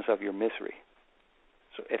horizons of your misery.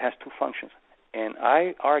 So it has two functions. And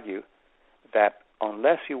I argue that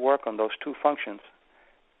unless you work on those two functions,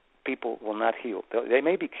 people will not heal. They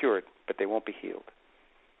may be cured, but they won't be healed.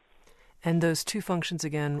 And those two functions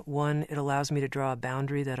again, one, it allows me to draw a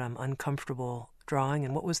boundary that I'm uncomfortable drawing.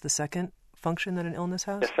 And what was the second function that an illness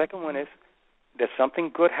has? The second one is that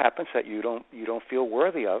something good happens that you don't feel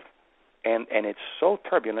worthy of, and it's so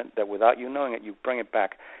turbulent that without you knowing it, you bring it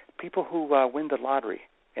back. People who win the lottery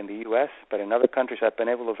in the U.S., but in other countries, I've been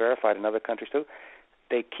able to verify it in other countries too,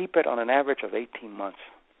 they keep it on an average of 18 months.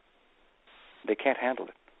 They can't handle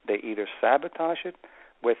it. They either sabotage it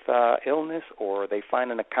with illness, or they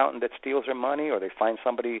find an accountant that steals their money, or they find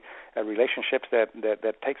somebody, relationships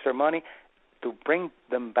that takes their money, to bring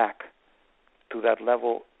them back to that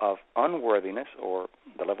level of unworthiness, or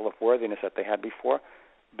the level of worthiness that they had before.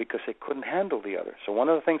 because they couldn't handle the other. So one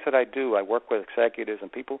of the things that I do, I work with executives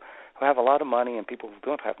and people who have a lot of money and people who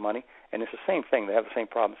don't have money, and it's the same thing. They have the same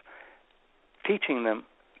problems. Teaching them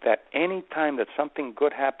that any time that something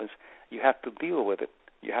good happens, you have to deal with it.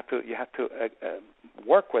 You have to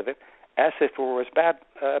work with it as if it was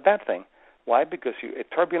a bad thing. Why? Because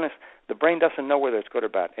turbulence, the brain doesn't know whether it's good or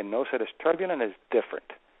bad. It knows that it's turbulent and it's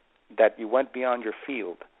different, that you went beyond your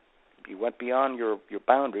field. You went beyond your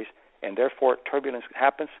boundaries, and therefore turbulence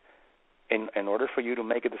happens in order for you to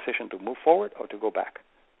make a decision to move forward or to go back.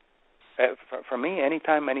 For me,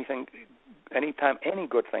 anytime any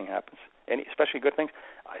good thing happens, especially good things,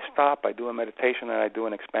 I stop, I do a meditation, and I do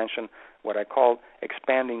an expansion, what I call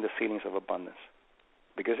expanding the ceilings of abundance.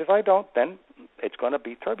 Because if I don't, then it's going to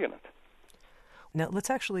be turbulent. Now, let's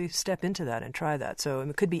actually step into that and try that. So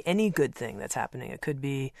it could be any good thing that's happening. It could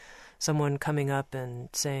be someone coming up and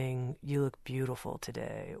saying, "You look beautiful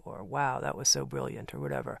today," or "Wow, that was so brilliant," or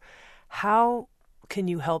whatever. How can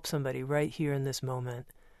you help somebody right here in this moment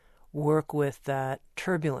work with that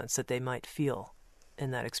turbulence that they might feel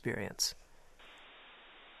in that experience?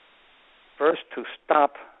 First, to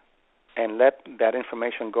stop and let that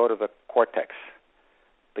information go to the cortex,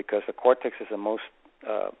 because the cortex is the most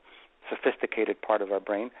sophisticated part of our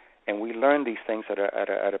brain, and we learn these things at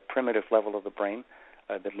a primitive level of the brain,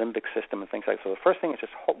 the limbic system and things like that. So the first thing is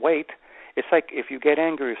just wait. It's like if you get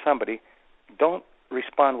angry with somebody, don't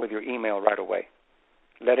respond with your email right away.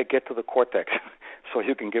 Let it get to the cortex so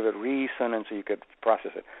you can give it reason and so you could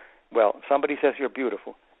process it. Well, somebody says you're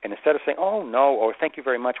beautiful, and instead of saying, "Oh, no," or "Thank you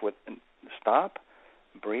very much," stop,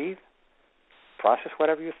 breathe, process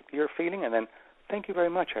whatever you're feeling, and then "Thank you very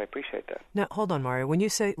much, I appreciate that." Now, hold on, Mario. When you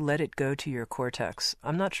say let it go to your cortex,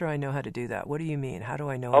 I'm not sure I know how to do that. What do you mean? How do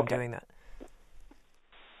I know I'm doing that?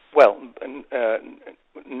 Well,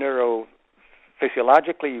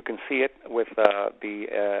 neurophysiologically, you can see it with the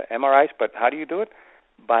MRIs, but how do you do it?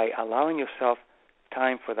 By allowing yourself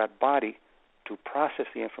time for that body to process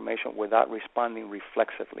the information without responding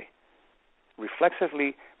reflexively.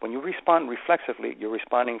 Reflexively, when you respond reflexively, you're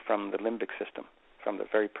responding from the limbic system, from the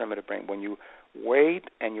very primitive brain. When you wait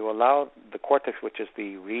and you allow the cortex, which is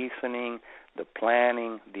the reasoning, the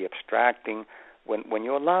planning, the abstracting, when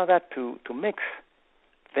you allow that to mix,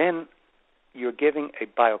 then you're giving a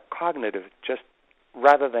biocognitive just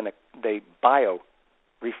rather than a bio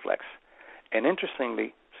reflex. And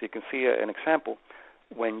interestingly, so you can see an example,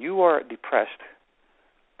 when you are depressed,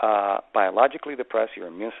 biologically depressed, your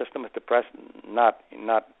immune system is depressed, not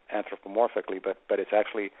anthropomorphically, but it's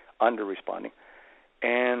actually under-responding,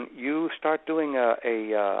 and you start doing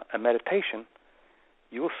a meditation,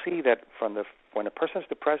 you will see that when a person is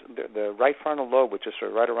depressed, the right frontal lobe, which is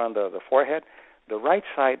right around the forehead, the right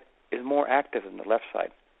side is more active than the left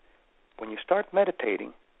side. When you start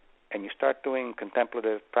meditating and you start doing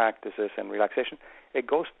contemplative practices and relaxation, it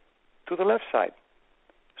goes to the left side.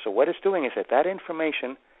 So what it's doing is that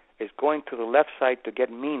information is going to the left side to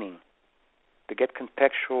get meaning, to get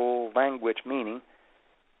contextual language meaning,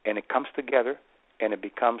 and it comes together and it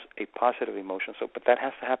becomes a positive emotion. So, but that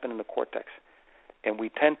has to happen in the cortex. And we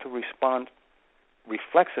tend to respond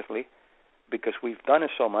reflexively because we've done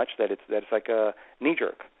it so much that it's like a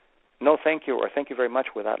knee-jerk. No, thank you, or thank you very much,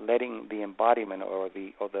 without letting the embodiment or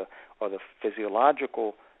the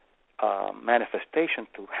physiological manifestation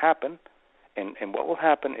to happen. And what will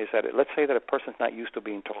happen is that, let's say that a person's not used to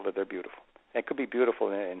being told that they're beautiful. It could be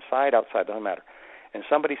beautiful inside, outside, doesn't matter. And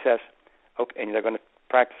somebody says, okay, and they're going to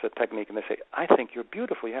practice a technique, and they say, "I think you're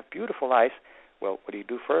beautiful. You have beautiful eyes." Well, what do you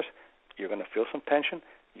do first? You're going to feel some tension.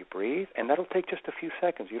 You breathe, and that'll take just a few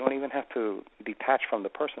seconds. You don't even have to detach from the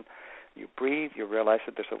person. You breathe. You realize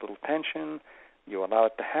that there's a little tension. You allow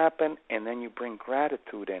it to happen, and then you bring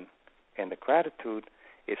gratitude in. And the gratitude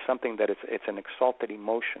is something that it's an exalted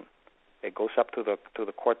emotion. It goes up to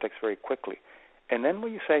the cortex very quickly. And then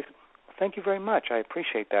when you say, "Thank you very much, I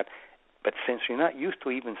appreciate that," but since you're not used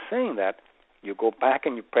to even saying that, you go back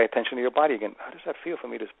and you pay attention to your body again. How does that feel for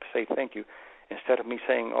me to say thank you? Instead of me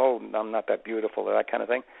saying, "Oh, I'm not that beautiful," or that kind of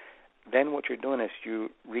thing, then what you're doing is you're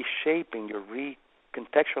reshaping, you're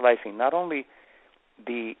recontextualizing not only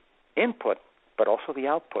the input, but also the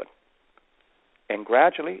output. And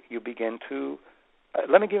gradually you begin to,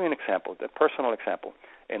 let me give you an example, a personal example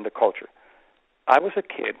in the culture. I was a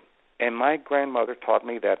kid, and my grandmother taught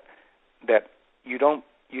me that you don't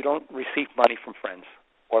receive money from friends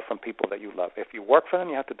or from people that you love. If you work for them,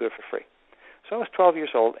 you have to do it for free. So I was 12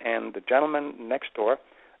 years old, and the gentleman next door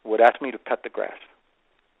would ask me to cut the grass.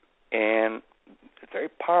 And it's a very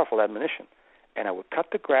powerful admonition. And I would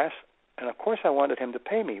cut the grass, and of course I wanted him to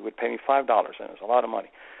pay me. He would pay me $5, and it was a lot of money.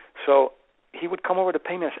 So he would come over to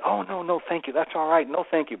pay me and say, "Oh, no, thank you. That's all right. No,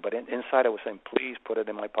 thank you." But inside I was saying, "Please put it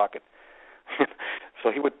in my pocket."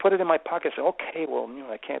 So he would put it in my pocket and say, "Okay, well,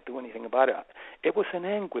 I can't do anything about it." It was an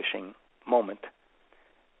anguishing moment.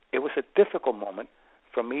 It was a difficult moment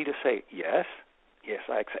for me to say, yes,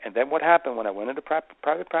 I accept. And then what happened when I went into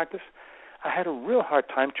private practice? I had a real hard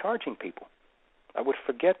time charging people. I would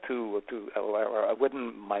forget or I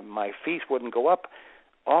wouldn't. My fees wouldn't go up.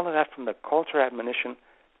 All of that from the culture admonition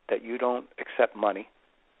that you don't accept money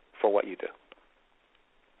for what you do.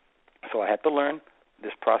 So I had to learn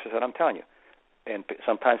this process that I'm telling you. And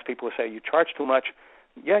sometimes people will say, "You charge too much."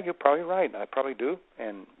 Yeah, you're probably right. I probably do,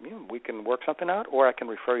 and we can work something out, or I can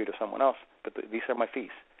refer you to someone else. But these are my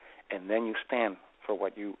fees, and then you stand for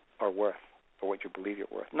what you are worth, or what you believe you're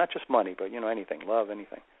worth. Not just money, but anything, love,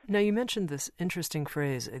 anything. Now, you mentioned this interesting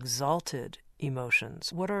phrase, exalted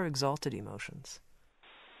emotions. What are exalted emotions?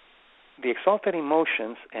 The exalted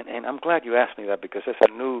emotions, and I'm glad you asked me that, because there's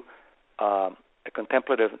a new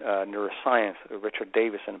contemplative neuroscience. Richard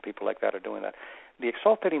Davison and people like that are doing that. The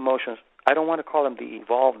exalted emotions, I don't want to call them the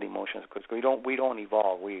evolved emotions, because we don't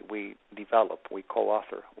evolve. We develop, we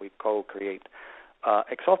co-author, we co-create.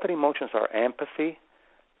 Exalted emotions are empathy,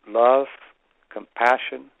 love,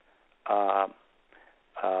 compassion,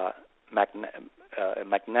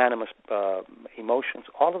 magnanimous emotions.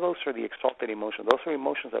 All of those are the exalted emotions. Those are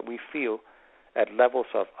emotions that we feel at levels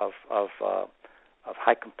of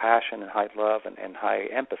high compassion and high love and high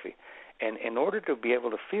empathy. And in order to be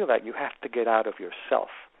able to feel that, you have to get out of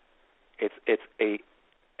yourself. It's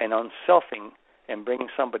an unselfing and bringing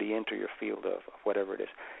somebody into your field of whatever it is.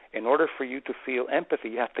 In order for you to feel empathy,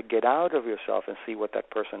 you have to get out of yourself and see what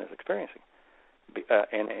that person is experiencing.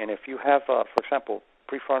 And if you have, for example,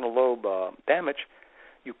 prefrontal lobe damage,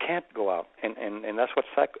 you can't go out. And that's what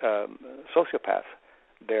sociopaths,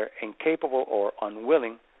 they're incapable or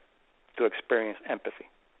unwilling to experience empathy.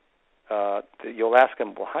 You'll ask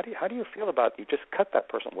them, "Well, how do you feel about you just cut that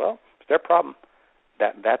person?" Well, it's their problem.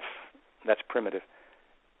 That's primitive.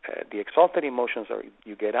 The exalted emotions are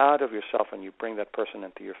you get out of yourself and you bring that person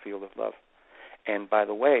into your field of love. And by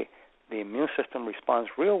the way, the immune system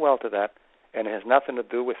responds real well to that, and it has nothing to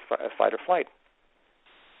do with fight or flight.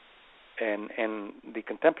 And the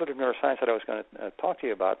contemplative neuroscience that I was going to talk to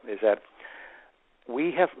you about is that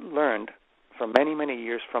we have learned for many, many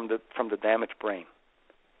years from the damaged brain.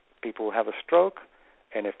 People have a stroke,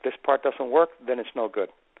 and if this part doesn't work, then it's no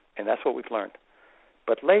good. And that's what we've learned.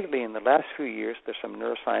 But lately, in the last few years, there's some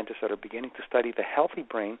neuroscientists that are beginning to study the healthy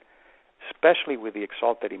brain, especially with the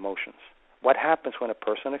exalted emotions. What happens when a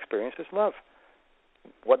person experiences love?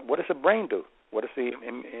 What does the brain do? What does the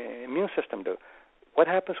immune system do? What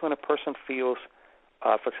happens when a person feels,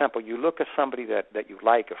 for example, you look at somebody that you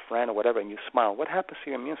like, a friend or whatever, and you smile? What happens to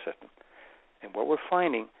your immune system? And what we're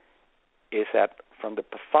finding is that from the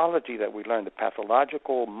pathology that we learned, the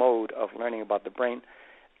pathological mode of learning about the brain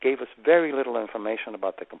gave us very little information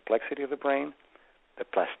about the complexity of the brain, the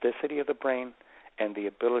plasticity of the brain, and the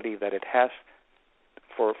ability that it has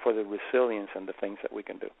for the resilience and the things that we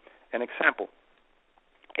can do. An example,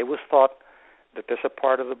 it was thought that there's a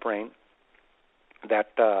part of the brain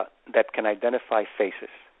that can identify faces,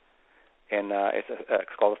 and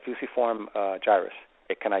it's called a fusiform gyrus.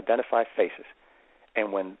 It can identify faces,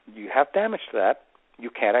 and when you have damage to that, you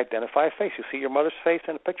can't identify a face. You see your mother's face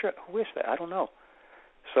in a picture. Who is that? I don't know.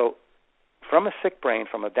 So, from a sick brain,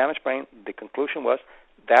 from a damaged brain, the conclusion was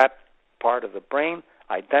that part of the brain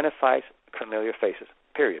identifies familiar faces.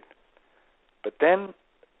 Period. But then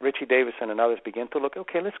Richie Davison and others begin to look.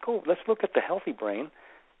 Okay, let's look at the healthy brain,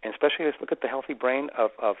 and especially let's look at the healthy brain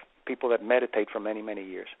of people that meditate for many, many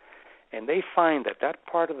years. And they find that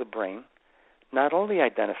part of the brain not only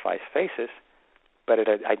identifies faces, but it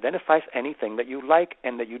identifies anything that you like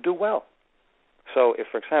and that you do well. So if,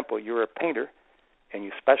 for example, you're a painter and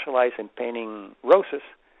you specialize in painting roses,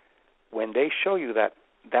 when they show you that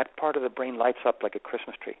part of the brain lights up like a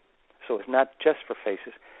Christmas tree. So it's not just for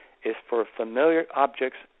faces, it's for familiar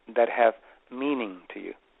objects that have meaning to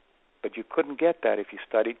you. But you couldn't get that if you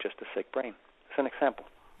studied just a sick brain. It's an example.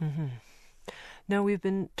 Mm-hmm. Now, we've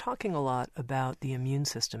been talking a lot about the immune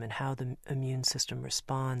system and how the immune system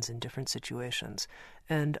responds in different situations.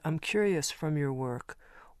 And I'm curious from your work,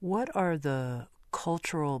 what are the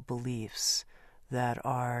cultural beliefs that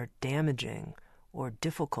are damaging or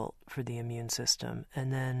difficult for the immune system?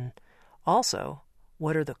 And then also,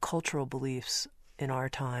 what are the cultural beliefs in our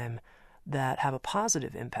time that have a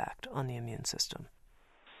positive impact on the immune system?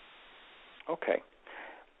 Okay.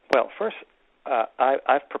 Well, first,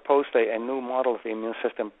 I've proposed a new model of the immune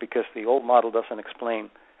system because the old model doesn't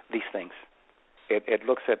explain these things. It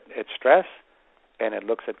looks at stress and it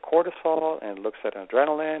looks at cortisol, and it looks at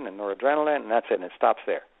adrenaline and noradrenaline, and that's it, and it stops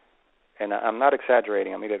there. And I'm not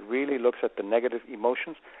exaggerating. I mean, it really looks at the negative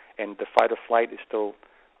emotions, and the fight or flight is still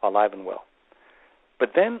alive and well.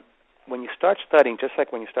 But then when you start studying, just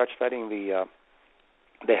like when you start studying the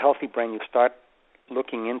healthy brain, you start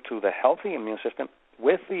looking into the healthy immune system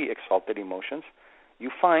with the exalted emotions,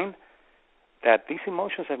 you find that these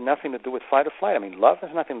emotions have nothing to do with fight or flight. I mean, love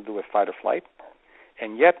has nothing to do with fight or flight.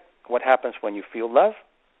 And yet, what happens when you feel love?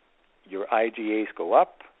 Your IgAs go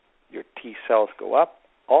up, your T cells go up,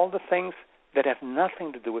 all the things that have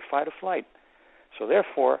nothing to do with fight or flight. So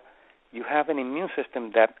therefore, you have an immune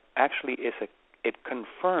system that actually it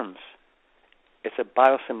confirms, it's a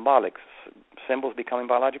biosymbolic, symbols becoming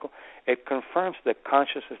biological, it confirms the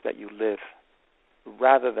consciousness that you live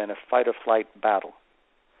rather than a fight or flight battle.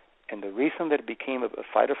 And the reason that it became a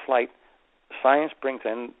fight or flight, science brings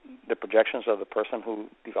in the projections of the person who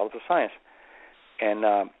developed the science.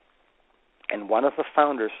 And one of the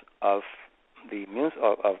founders of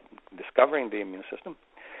of discovering the immune system,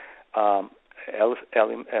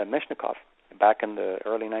 Meshnikov, back in the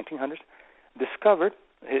early 1900s, discovered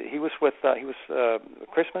he was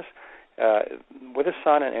Christmas with his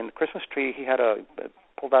son, and the Christmas tree he had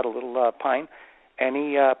pulled out a little pine, and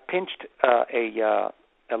he pinched a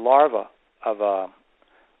larva of an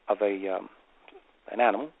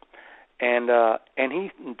animal, and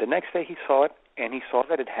he the next day he saw it, and he saw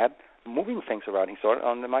that it had moving things around. He saw it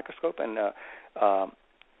on the microscope, and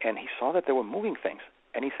he saw that there were moving things,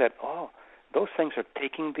 and he said, "Oh, those things are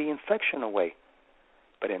taking the infection away."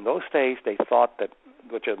 But in those days, they thought that,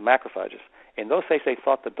 which are macrophages, in those days they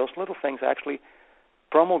thought that those little things actually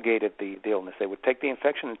promulgated the illness. They would take the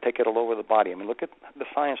infection and take it all over the body. I mean, look at the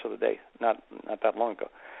science of the day, not that long ago.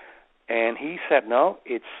 And he said, no,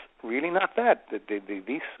 it's really not that.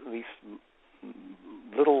 These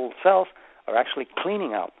little cells are actually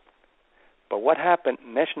cleaning out. But what happened,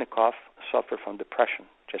 Meshnikov suffered from depression,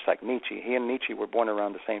 just like Nietzsche. He and Nietzsche were born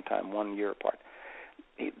around the same time, 1 year apart.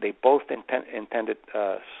 They both intended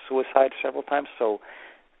suicide several times. So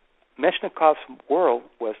Meshnikov's world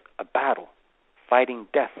was a battle, fighting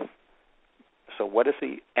death. So what does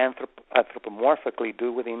he anthropomorphically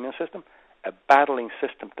do with the immune system? A battling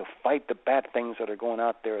system to fight the bad things that are going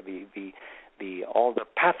out there, all the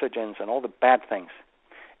pathogens and all the bad things.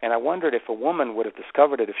 And I wondered if a woman would have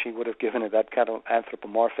discovered it, if she would have given it that kind of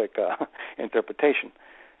anthropomorphic interpretation.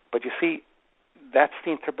 But you see, that's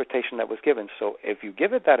the interpretation that was given. So if you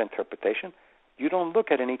give it that interpretation, you don't look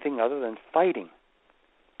at anything other than fighting.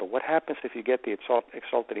 But what happens if you get the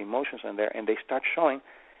exalted emotions in there and they start showing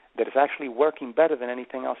that it's actually working better than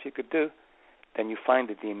anything else you could do? Then you find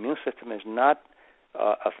that the immune system is not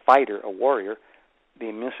a fighter, a warrior. The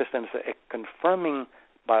immune system is a confirming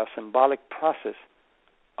biosymbolic process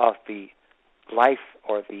of the life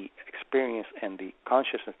or the experience and the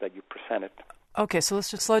consciousness that you presented. Okay, so let's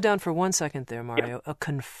just slow down for 1 second there, Mario. Yep. A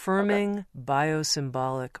confirming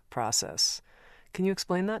biosymbolic process. Can you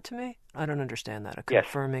explain that to me? I don't understand that. A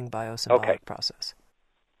confirming biosymbolic process.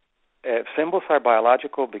 Symbols are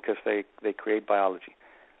biological because they create biology.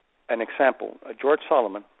 An example, George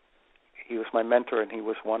Solomon, he was my mentor and he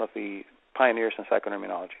was one of the pioneers in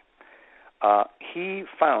psychoneuroimmunology. He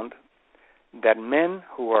found that men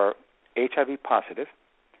who are HIV positive,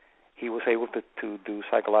 he was able to do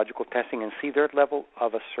psychological testing and see their level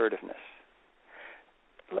of assertiveness.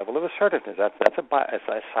 Level of assertiveness, that's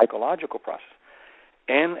a psychological process.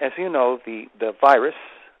 And as you know, the virus,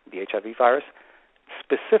 the HIV virus,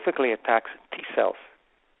 specifically attacks T cells,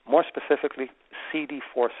 more specifically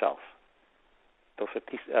CD4 cells. Those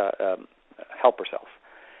are helper cells.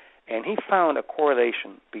 And he found a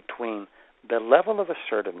correlation between the level of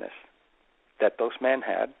assertiveness that those men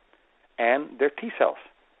had and their T cells.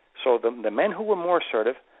 So the men who were more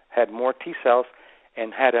assertive had more T cells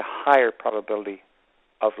and had a higher probability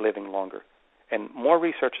of living longer. And more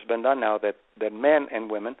research has been done now that men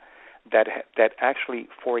and women that actually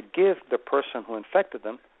forgive the person who infected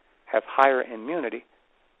them have higher immunity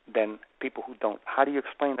than people who don't. How do you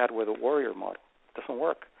explain that with a warrior model? It doesn't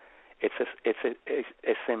work. It's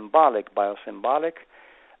a symbolic, biosymbolic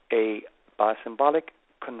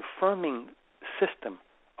confirming system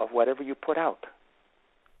of whatever you put out.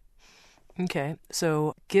 Okay,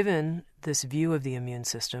 so given this view of the immune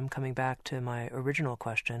system, coming back to my original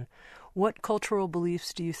question, what cultural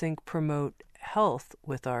beliefs do you think promote health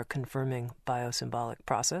with our confirming biosymbolic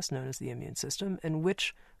process known as the immune system, and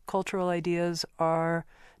which cultural ideas are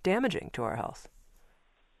damaging to our health?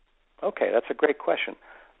 Okay, that's a great question.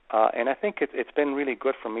 And I think it's been really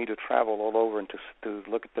good for me to travel all over and to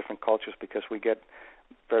look at different cultures because we get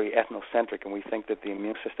very ethnocentric and we think that the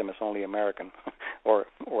immune system is only American. or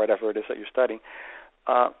whatever it is that you're studying.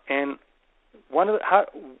 And what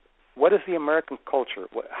is the American culture?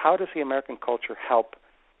 How does the American culture help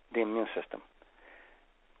the immune system?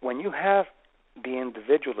 When you have the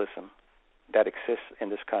individualism that exists in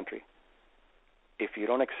this country, if you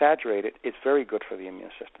don't exaggerate it, it's very good for the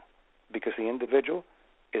immune system, because the individual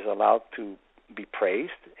is allowed to be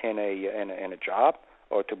praised in a job,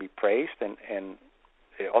 or to be praised, and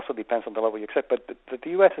it also depends on the level you accept. But the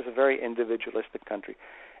U.S. is a very individualistic country,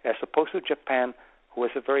 as opposed to Japan, who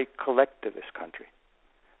is a very collectivist country.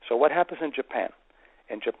 So what happens in Japan?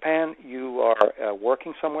 In Japan, you are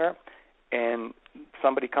working somewhere, and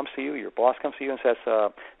somebody comes to you, your boss comes to you and says,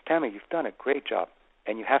 Tami, you've done a great job.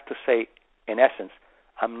 And you have to say, in essence,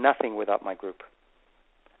 I'm nothing without my group.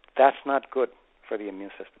 That's not good for the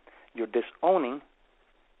immune system. You're disowning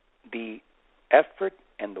the effort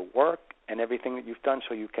and the work and everything that you've done,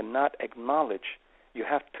 so you cannot acknowledge. You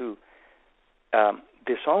have to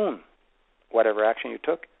disown whatever action you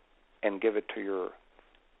took and give it to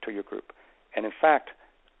your group. And in fact,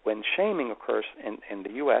 when shaming occurs in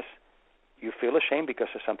the U.S., you feel ashamed because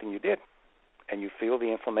of something you did, and you feel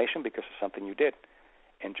the inflammation because of something you did.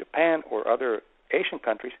 In Japan or other Asian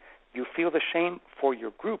countries, you feel the shame for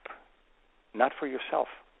your group, not for yourself.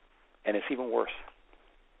 And it's even worse,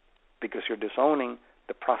 because you're disowning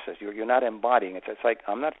the process. You're not embodying it. It's like,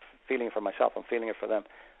 I'm not feeling it for myself, I'm feeling it for them.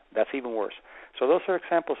 That's even worse. So those are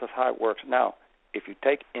examples of how it works. Now, if you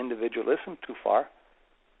take individualism too far,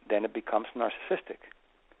 then it becomes narcissistic.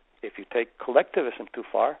 If you take collectivism too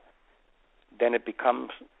far, then it becomes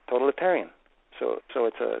totalitarian. So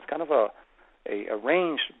it's kind of a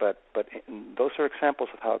range, but those are examples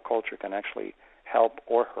of how a culture can actually help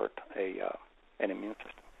or hurt an immune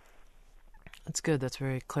system. That's good. That's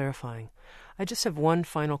very clarifying. I just have one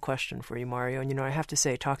final question for you, Mario. And, I have to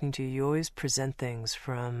say, talking to you, you always present things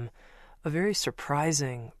from a very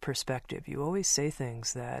surprising perspective. You always say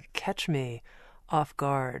things that catch me off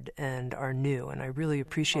guard and are new, and I really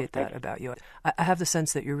appreciate that about you. I have the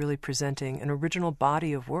sense that you're really presenting an original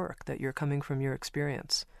body of work, that you're coming from your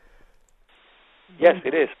experience. Yes,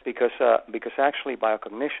 it is, because actually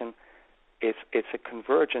biocognition, it's a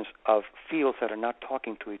convergence of fields that are not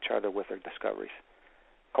talking to each other with their discoveries.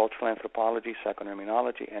 Cultural anthropology,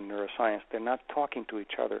 psychoneuroimmunology, and neuroscience, they're not talking to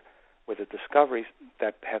each other with the discoveries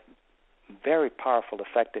that have very powerful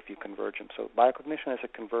effect if you converge them. So biocognition is a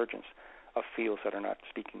convergence of fields that are not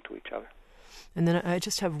speaking to each other. And then I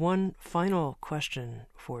just have one final question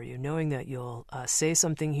for you, knowing that you'll say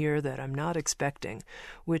something here that I'm not expecting,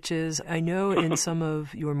 which is, I know in some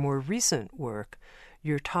of your more recent work,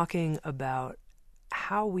 you're talking about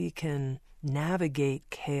how we can navigate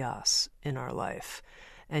chaos in our life.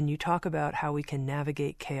 And you talk about how we can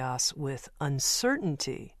navigate chaos with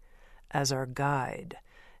uncertainty as our guide.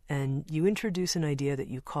 And you introduce an idea that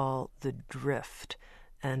you call the drift.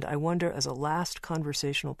 And I wonder, as a last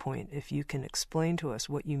conversational point, if you can explain to us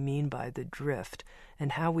what you mean by the drift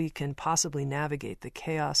and how we can possibly navigate the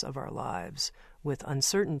chaos of our lives with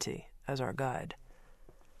uncertainty as our guide.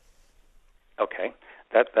 Okay,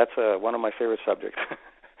 that's one of my favorite subjects.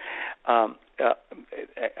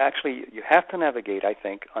 Actually, you have to navigate, I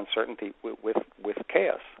think, uncertainty with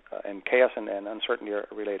chaos, and chaos and uncertainty are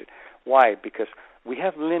related. Why? Because we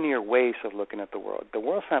have linear ways of looking at the world. The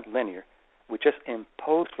world's not linear. We just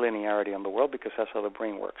impose linearity on the world because that's how the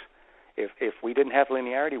brain works. If we didn't have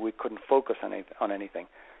linearity, we couldn't focus on anything.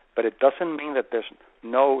 But it doesn't mean that there's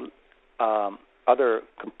no other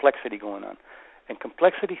complexity going on. And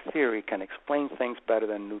complexity theory can explain things better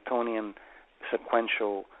than Newtonian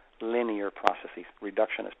sequential linear processes,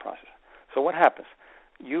 reductionist processes. So what happens?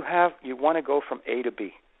 You want to go from A to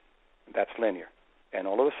B. That's linear. And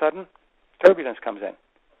all of a sudden, turbulence comes in.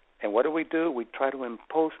 And what do? We try to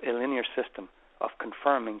impose a linear system of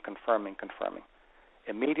confirming.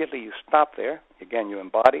 Immediately you stop there. Again, you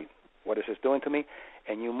embody what is this doing to me,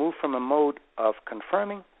 and you move from a mode of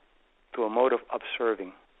confirming to a mode of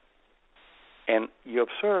observing. And you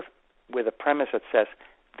observe with a premise that says,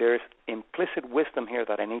 there's implicit wisdom here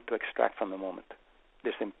that I need to extract from the moment.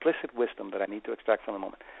 There's implicit wisdom that I need to extract from the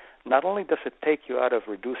moment. Not only does it take you out of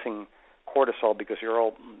reducing cortisol because you're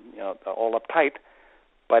all uptight,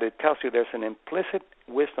 but it tells you there's an implicit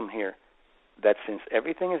wisdom here that since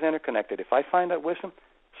everything is interconnected, if I find that wisdom,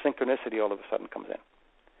 synchronicity all of a sudden comes in.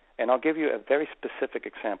 And I'll give you a very specific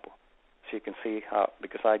example so you can see how,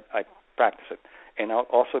 because I practice it. And I'll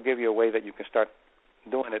also give you a way that you can start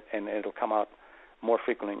doing it and it'll come out more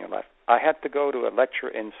frequently in your life. I had to go to a lecture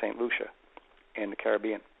in St. Lucia in the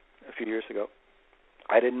Caribbean a few years ago.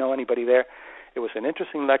 I didn't know anybody there. It was an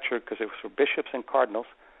interesting lecture because it was for bishops and cardinals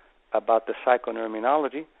about the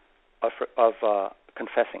psychoneuroimmunology of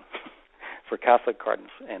confessing for Catholic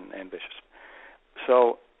cardinals and bishops.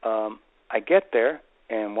 So I get there,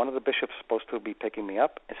 and one of the bishops is supposed to be picking me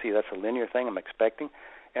up. And see, that's a linear thing I'm expecting.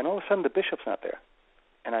 And all of a sudden, the bishop's not there.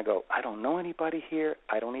 And I go, I don't know anybody here.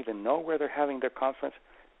 I don't even know where they're having their conference.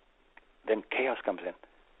 Then chaos comes in.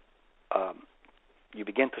 You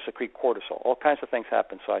begin to secrete cortisol. All kinds of things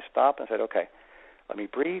happen. So I stopped and said, okay, let me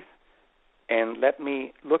breathe, and let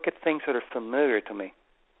me look at things that are familiar to me.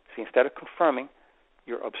 See, instead of confirming,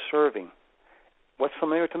 you're observing. What's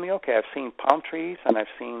familiar to me? Okay, I've seen palm trees, and I've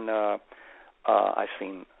seen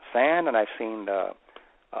sand, and I've seen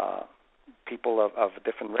people of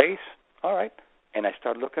different race. All right, and I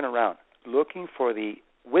start looking around, looking for the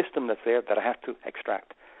wisdom that's there that I have to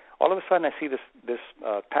extract. All of a sudden, I see this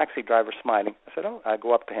taxi driver smiling. I said, oh, I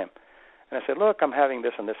go up to him, and I said, look, I'm having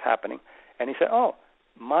this and this happening. And he said, oh,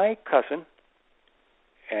 my cousin,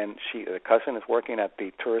 and the cousin is working at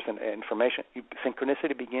the tourism information.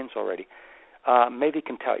 Synchronicity begins already. Maybe he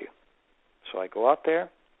can tell you. So I go out there.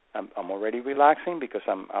 I'm already relaxing because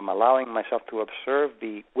I'm allowing myself to observe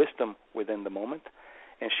the wisdom within the moment.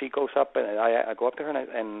 And she goes up, and I go up to her,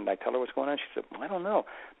 and I tell her what's going on. She said, well, I don't know,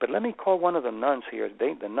 but let me call one of the nuns here.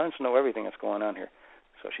 The nuns know everything that's going on here.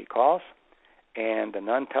 So she calls, and the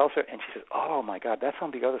nun tells her, and she says, oh, my God, that's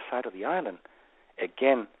on the other side of the island.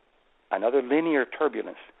 Again, another linear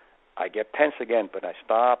turbulence. I get tense again, but I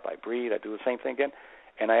stop, I breathe, I do the same thing again,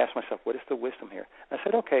 and I ask myself, what is the wisdom here? And I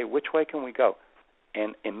said, okay, which way can we go?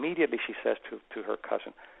 And immediately she says to her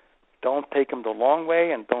cousin, don't take him the long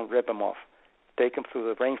way and don't rip him off. Take him through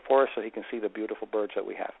the rainforest so he can see the beautiful birds that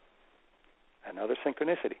we have. Another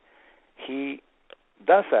synchronicity. He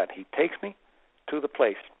does that. He takes me to the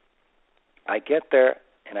place. I get there,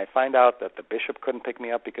 and I find out that the bishop couldn't pick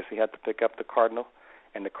me up because he had to pick up the cardinal,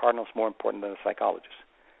 and the cardinal's more important than the psychologist.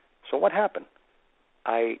 So what happened?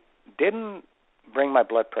 I didn't bring my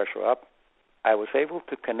blood pressure up. I was able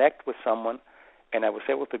to connect with someone, and I was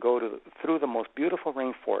able to go through the most beautiful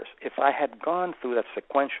rainforest. If I had gone through that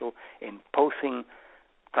sequential imposing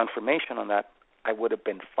confirmation on that, I would have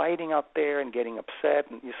been fighting out there and getting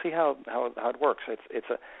upset. And you see how it works. It's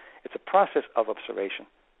a process of observation.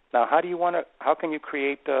 Now, how can you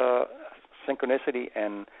create synchronicity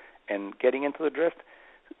and getting into the drift?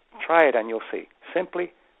 Try it and you'll see.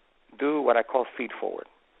 Simply do what I call feed forward.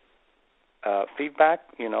 Feedback,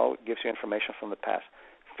 gives you information from the past.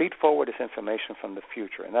 Feed forward is information from the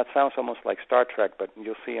future. And that sounds almost like Star Trek, but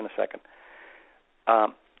you'll see in a second.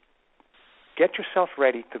 Get yourself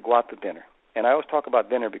ready to go out to dinner. And I always talk about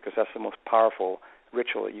dinner because that's the most powerful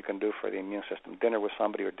ritual that you can do for the immune system. Dinner with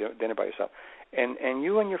somebody or dinner by yourself. And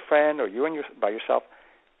you and your friend or you and by yourself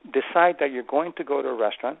decide that you're going to go to a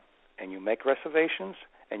restaurant, and you make reservations,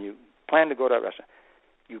 and you plan to go to a restaurant.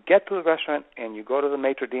 You get to the restaurant, and you go to the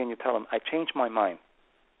maitre d' and you tell them, I changed my mind.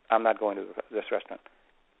 I'm not going to this restaurant.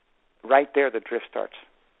 Right there, the drift starts.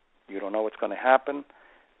 You don't know what's going to happen.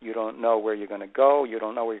 You don't know where you're going to go. You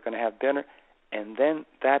don't know where you're going to have dinner. And then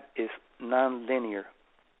that is nonlinear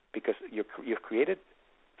because you've created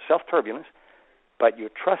self-turbulence, but you're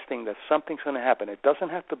trusting that something's going to happen. It doesn't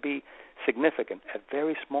have to be significant. A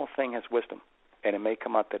very small thing has wisdom, and it may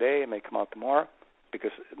come out today, it may come out tomorrow,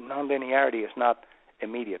 because nonlinearity is not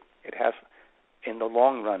immediate. It has, in the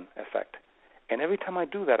long run, effect. And every time I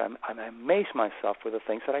do that, I amaze myself with the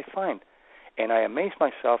things that I find. And I amaze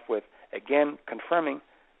myself with, again, confirming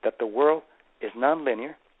that the world is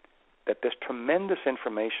nonlinear, that there's tremendous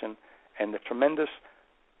information and the tremendous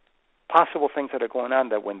possible things that are going on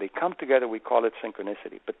that when they come together, we call it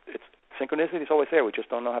synchronicity. But synchronicity is always there. We just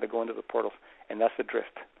don't know how to go into the portals, and that's the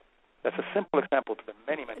drift. That's a simple example to the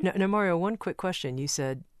many. Now, Mario, one quick question. You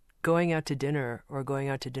said going out to dinner or going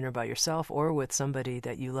out to dinner by yourself or with somebody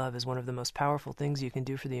that you love is one of the most powerful things you can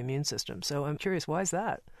do for the immune system. So I'm curious, why is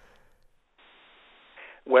that?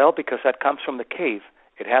 Well, because that comes from the cave.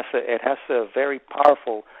 It has a very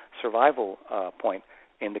powerful survival point.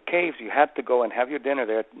 In the caves, you had to go and have your dinner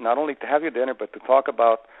there, not only to have your dinner, but to talk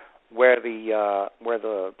about where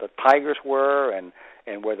the tigers were and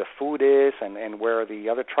where the food is and where the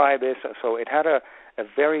other tribe is. So it had a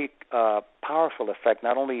very powerful effect,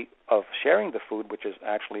 not only of sharing the food, which is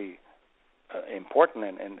actually important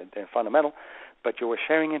and fundamental, but you were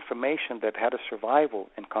sharing information that had a survival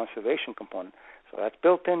and conservation component. So that's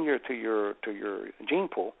built in to your gene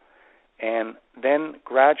pool. And then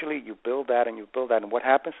gradually you build that and you build that, and what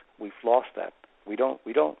happens? We've lost that. We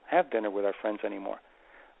don't have dinner with our friends anymore.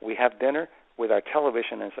 We have dinner with our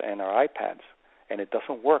television and our iPads, and it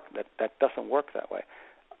doesn't work. That doesn't work that way.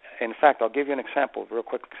 In fact, I'll give you an example, a real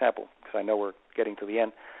quick example, because I know we're getting to the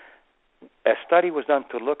end. A study was done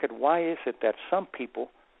to look at why is it that some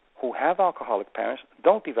people who have alcoholic parents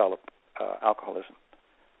don't develop alcoholism.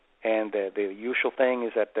 And the usual thing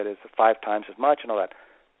is that it's 5 times as much and all that.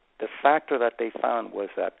 The factor that they found was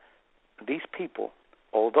that these people,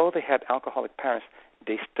 although they had alcoholic parents,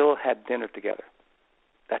 they still had dinner together.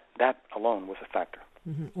 That alone was a factor.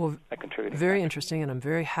 Mm-hmm. Well, very interesting, and I'm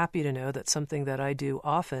very happy to know that something that I do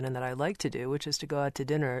often and that I like to do, which is to go out to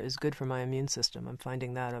dinner, is good for my immune system. I'm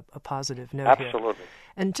finding that a positive note here. Absolutely.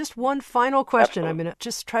 And just one final question. Absolutely. I'm going to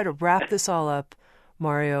just try to wrap this all up,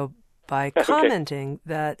 Mario, by commenting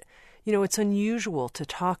that, it's unusual to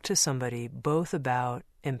talk to somebody both about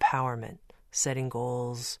empowerment, setting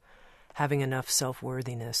goals, having enough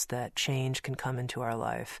self-worthiness that change can come into our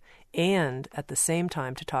life, and at the same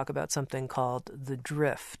time to talk about something called the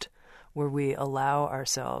drift, where we allow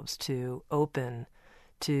ourselves to open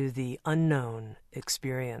to the unknown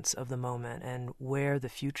experience of the moment and where the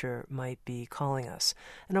future might be calling us.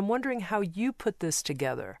 And I'm wondering how you put this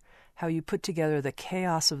together, how you put together the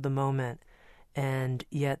chaos of the moment and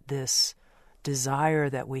yet this desire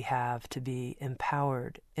that we have to be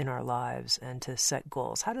empowered in our lives and to set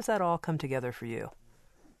goals. How does that all come together for you?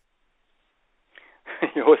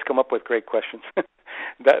 You always come up with great questions.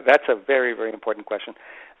 That's a very, very important question.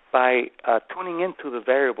 By tuning into the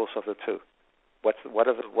variables of the two, what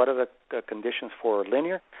are the conditions for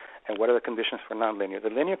linear and what are the conditions for nonlinear? The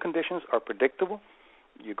linear conditions are predictable.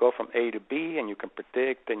 You go from A to B and you can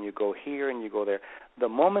predict, and you go here and you go there. The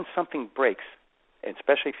moment something breaks, and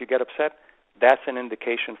especially if you get upset, that's an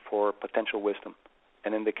indication for potential wisdom,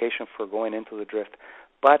 an indication for going into the drift.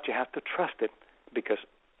 But you have to trust it, because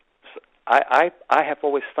I have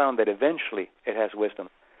always found that eventually it has wisdom,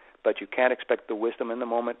 but you can't expect the wisdom in the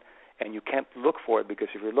moment, and you can't look for it, because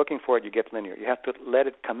if you're looking for it, you get linear. You have to let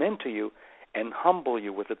it come into you and humble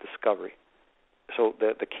you with the discovery. So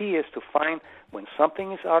the key is to find when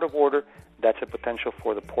something is out of order, that's a potential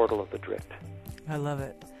for the portal of the drift. I love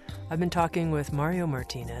it. I've been talking with Mario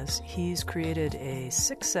Martinez. He's created a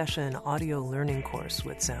 6-session audio learning course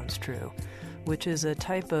with Sounds True, which is a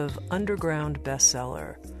type of underground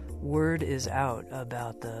bestseller. Word is out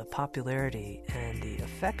about the popularity and the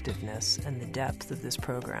effectiveness and the depth of this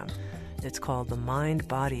program. It's called The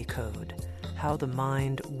Mind-Body Code, How the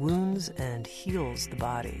Mind Wounds and Heals the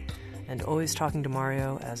Body. And always talking to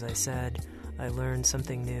Mario, as I said, I learned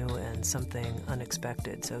something new and something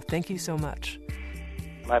unexpected. So thank you so much.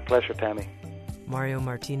 My pleasure, Tami. Mario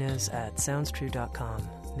Martinez at SoundsTrue.com.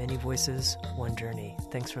 Many voices, one journey.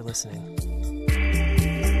 Thanks for listening.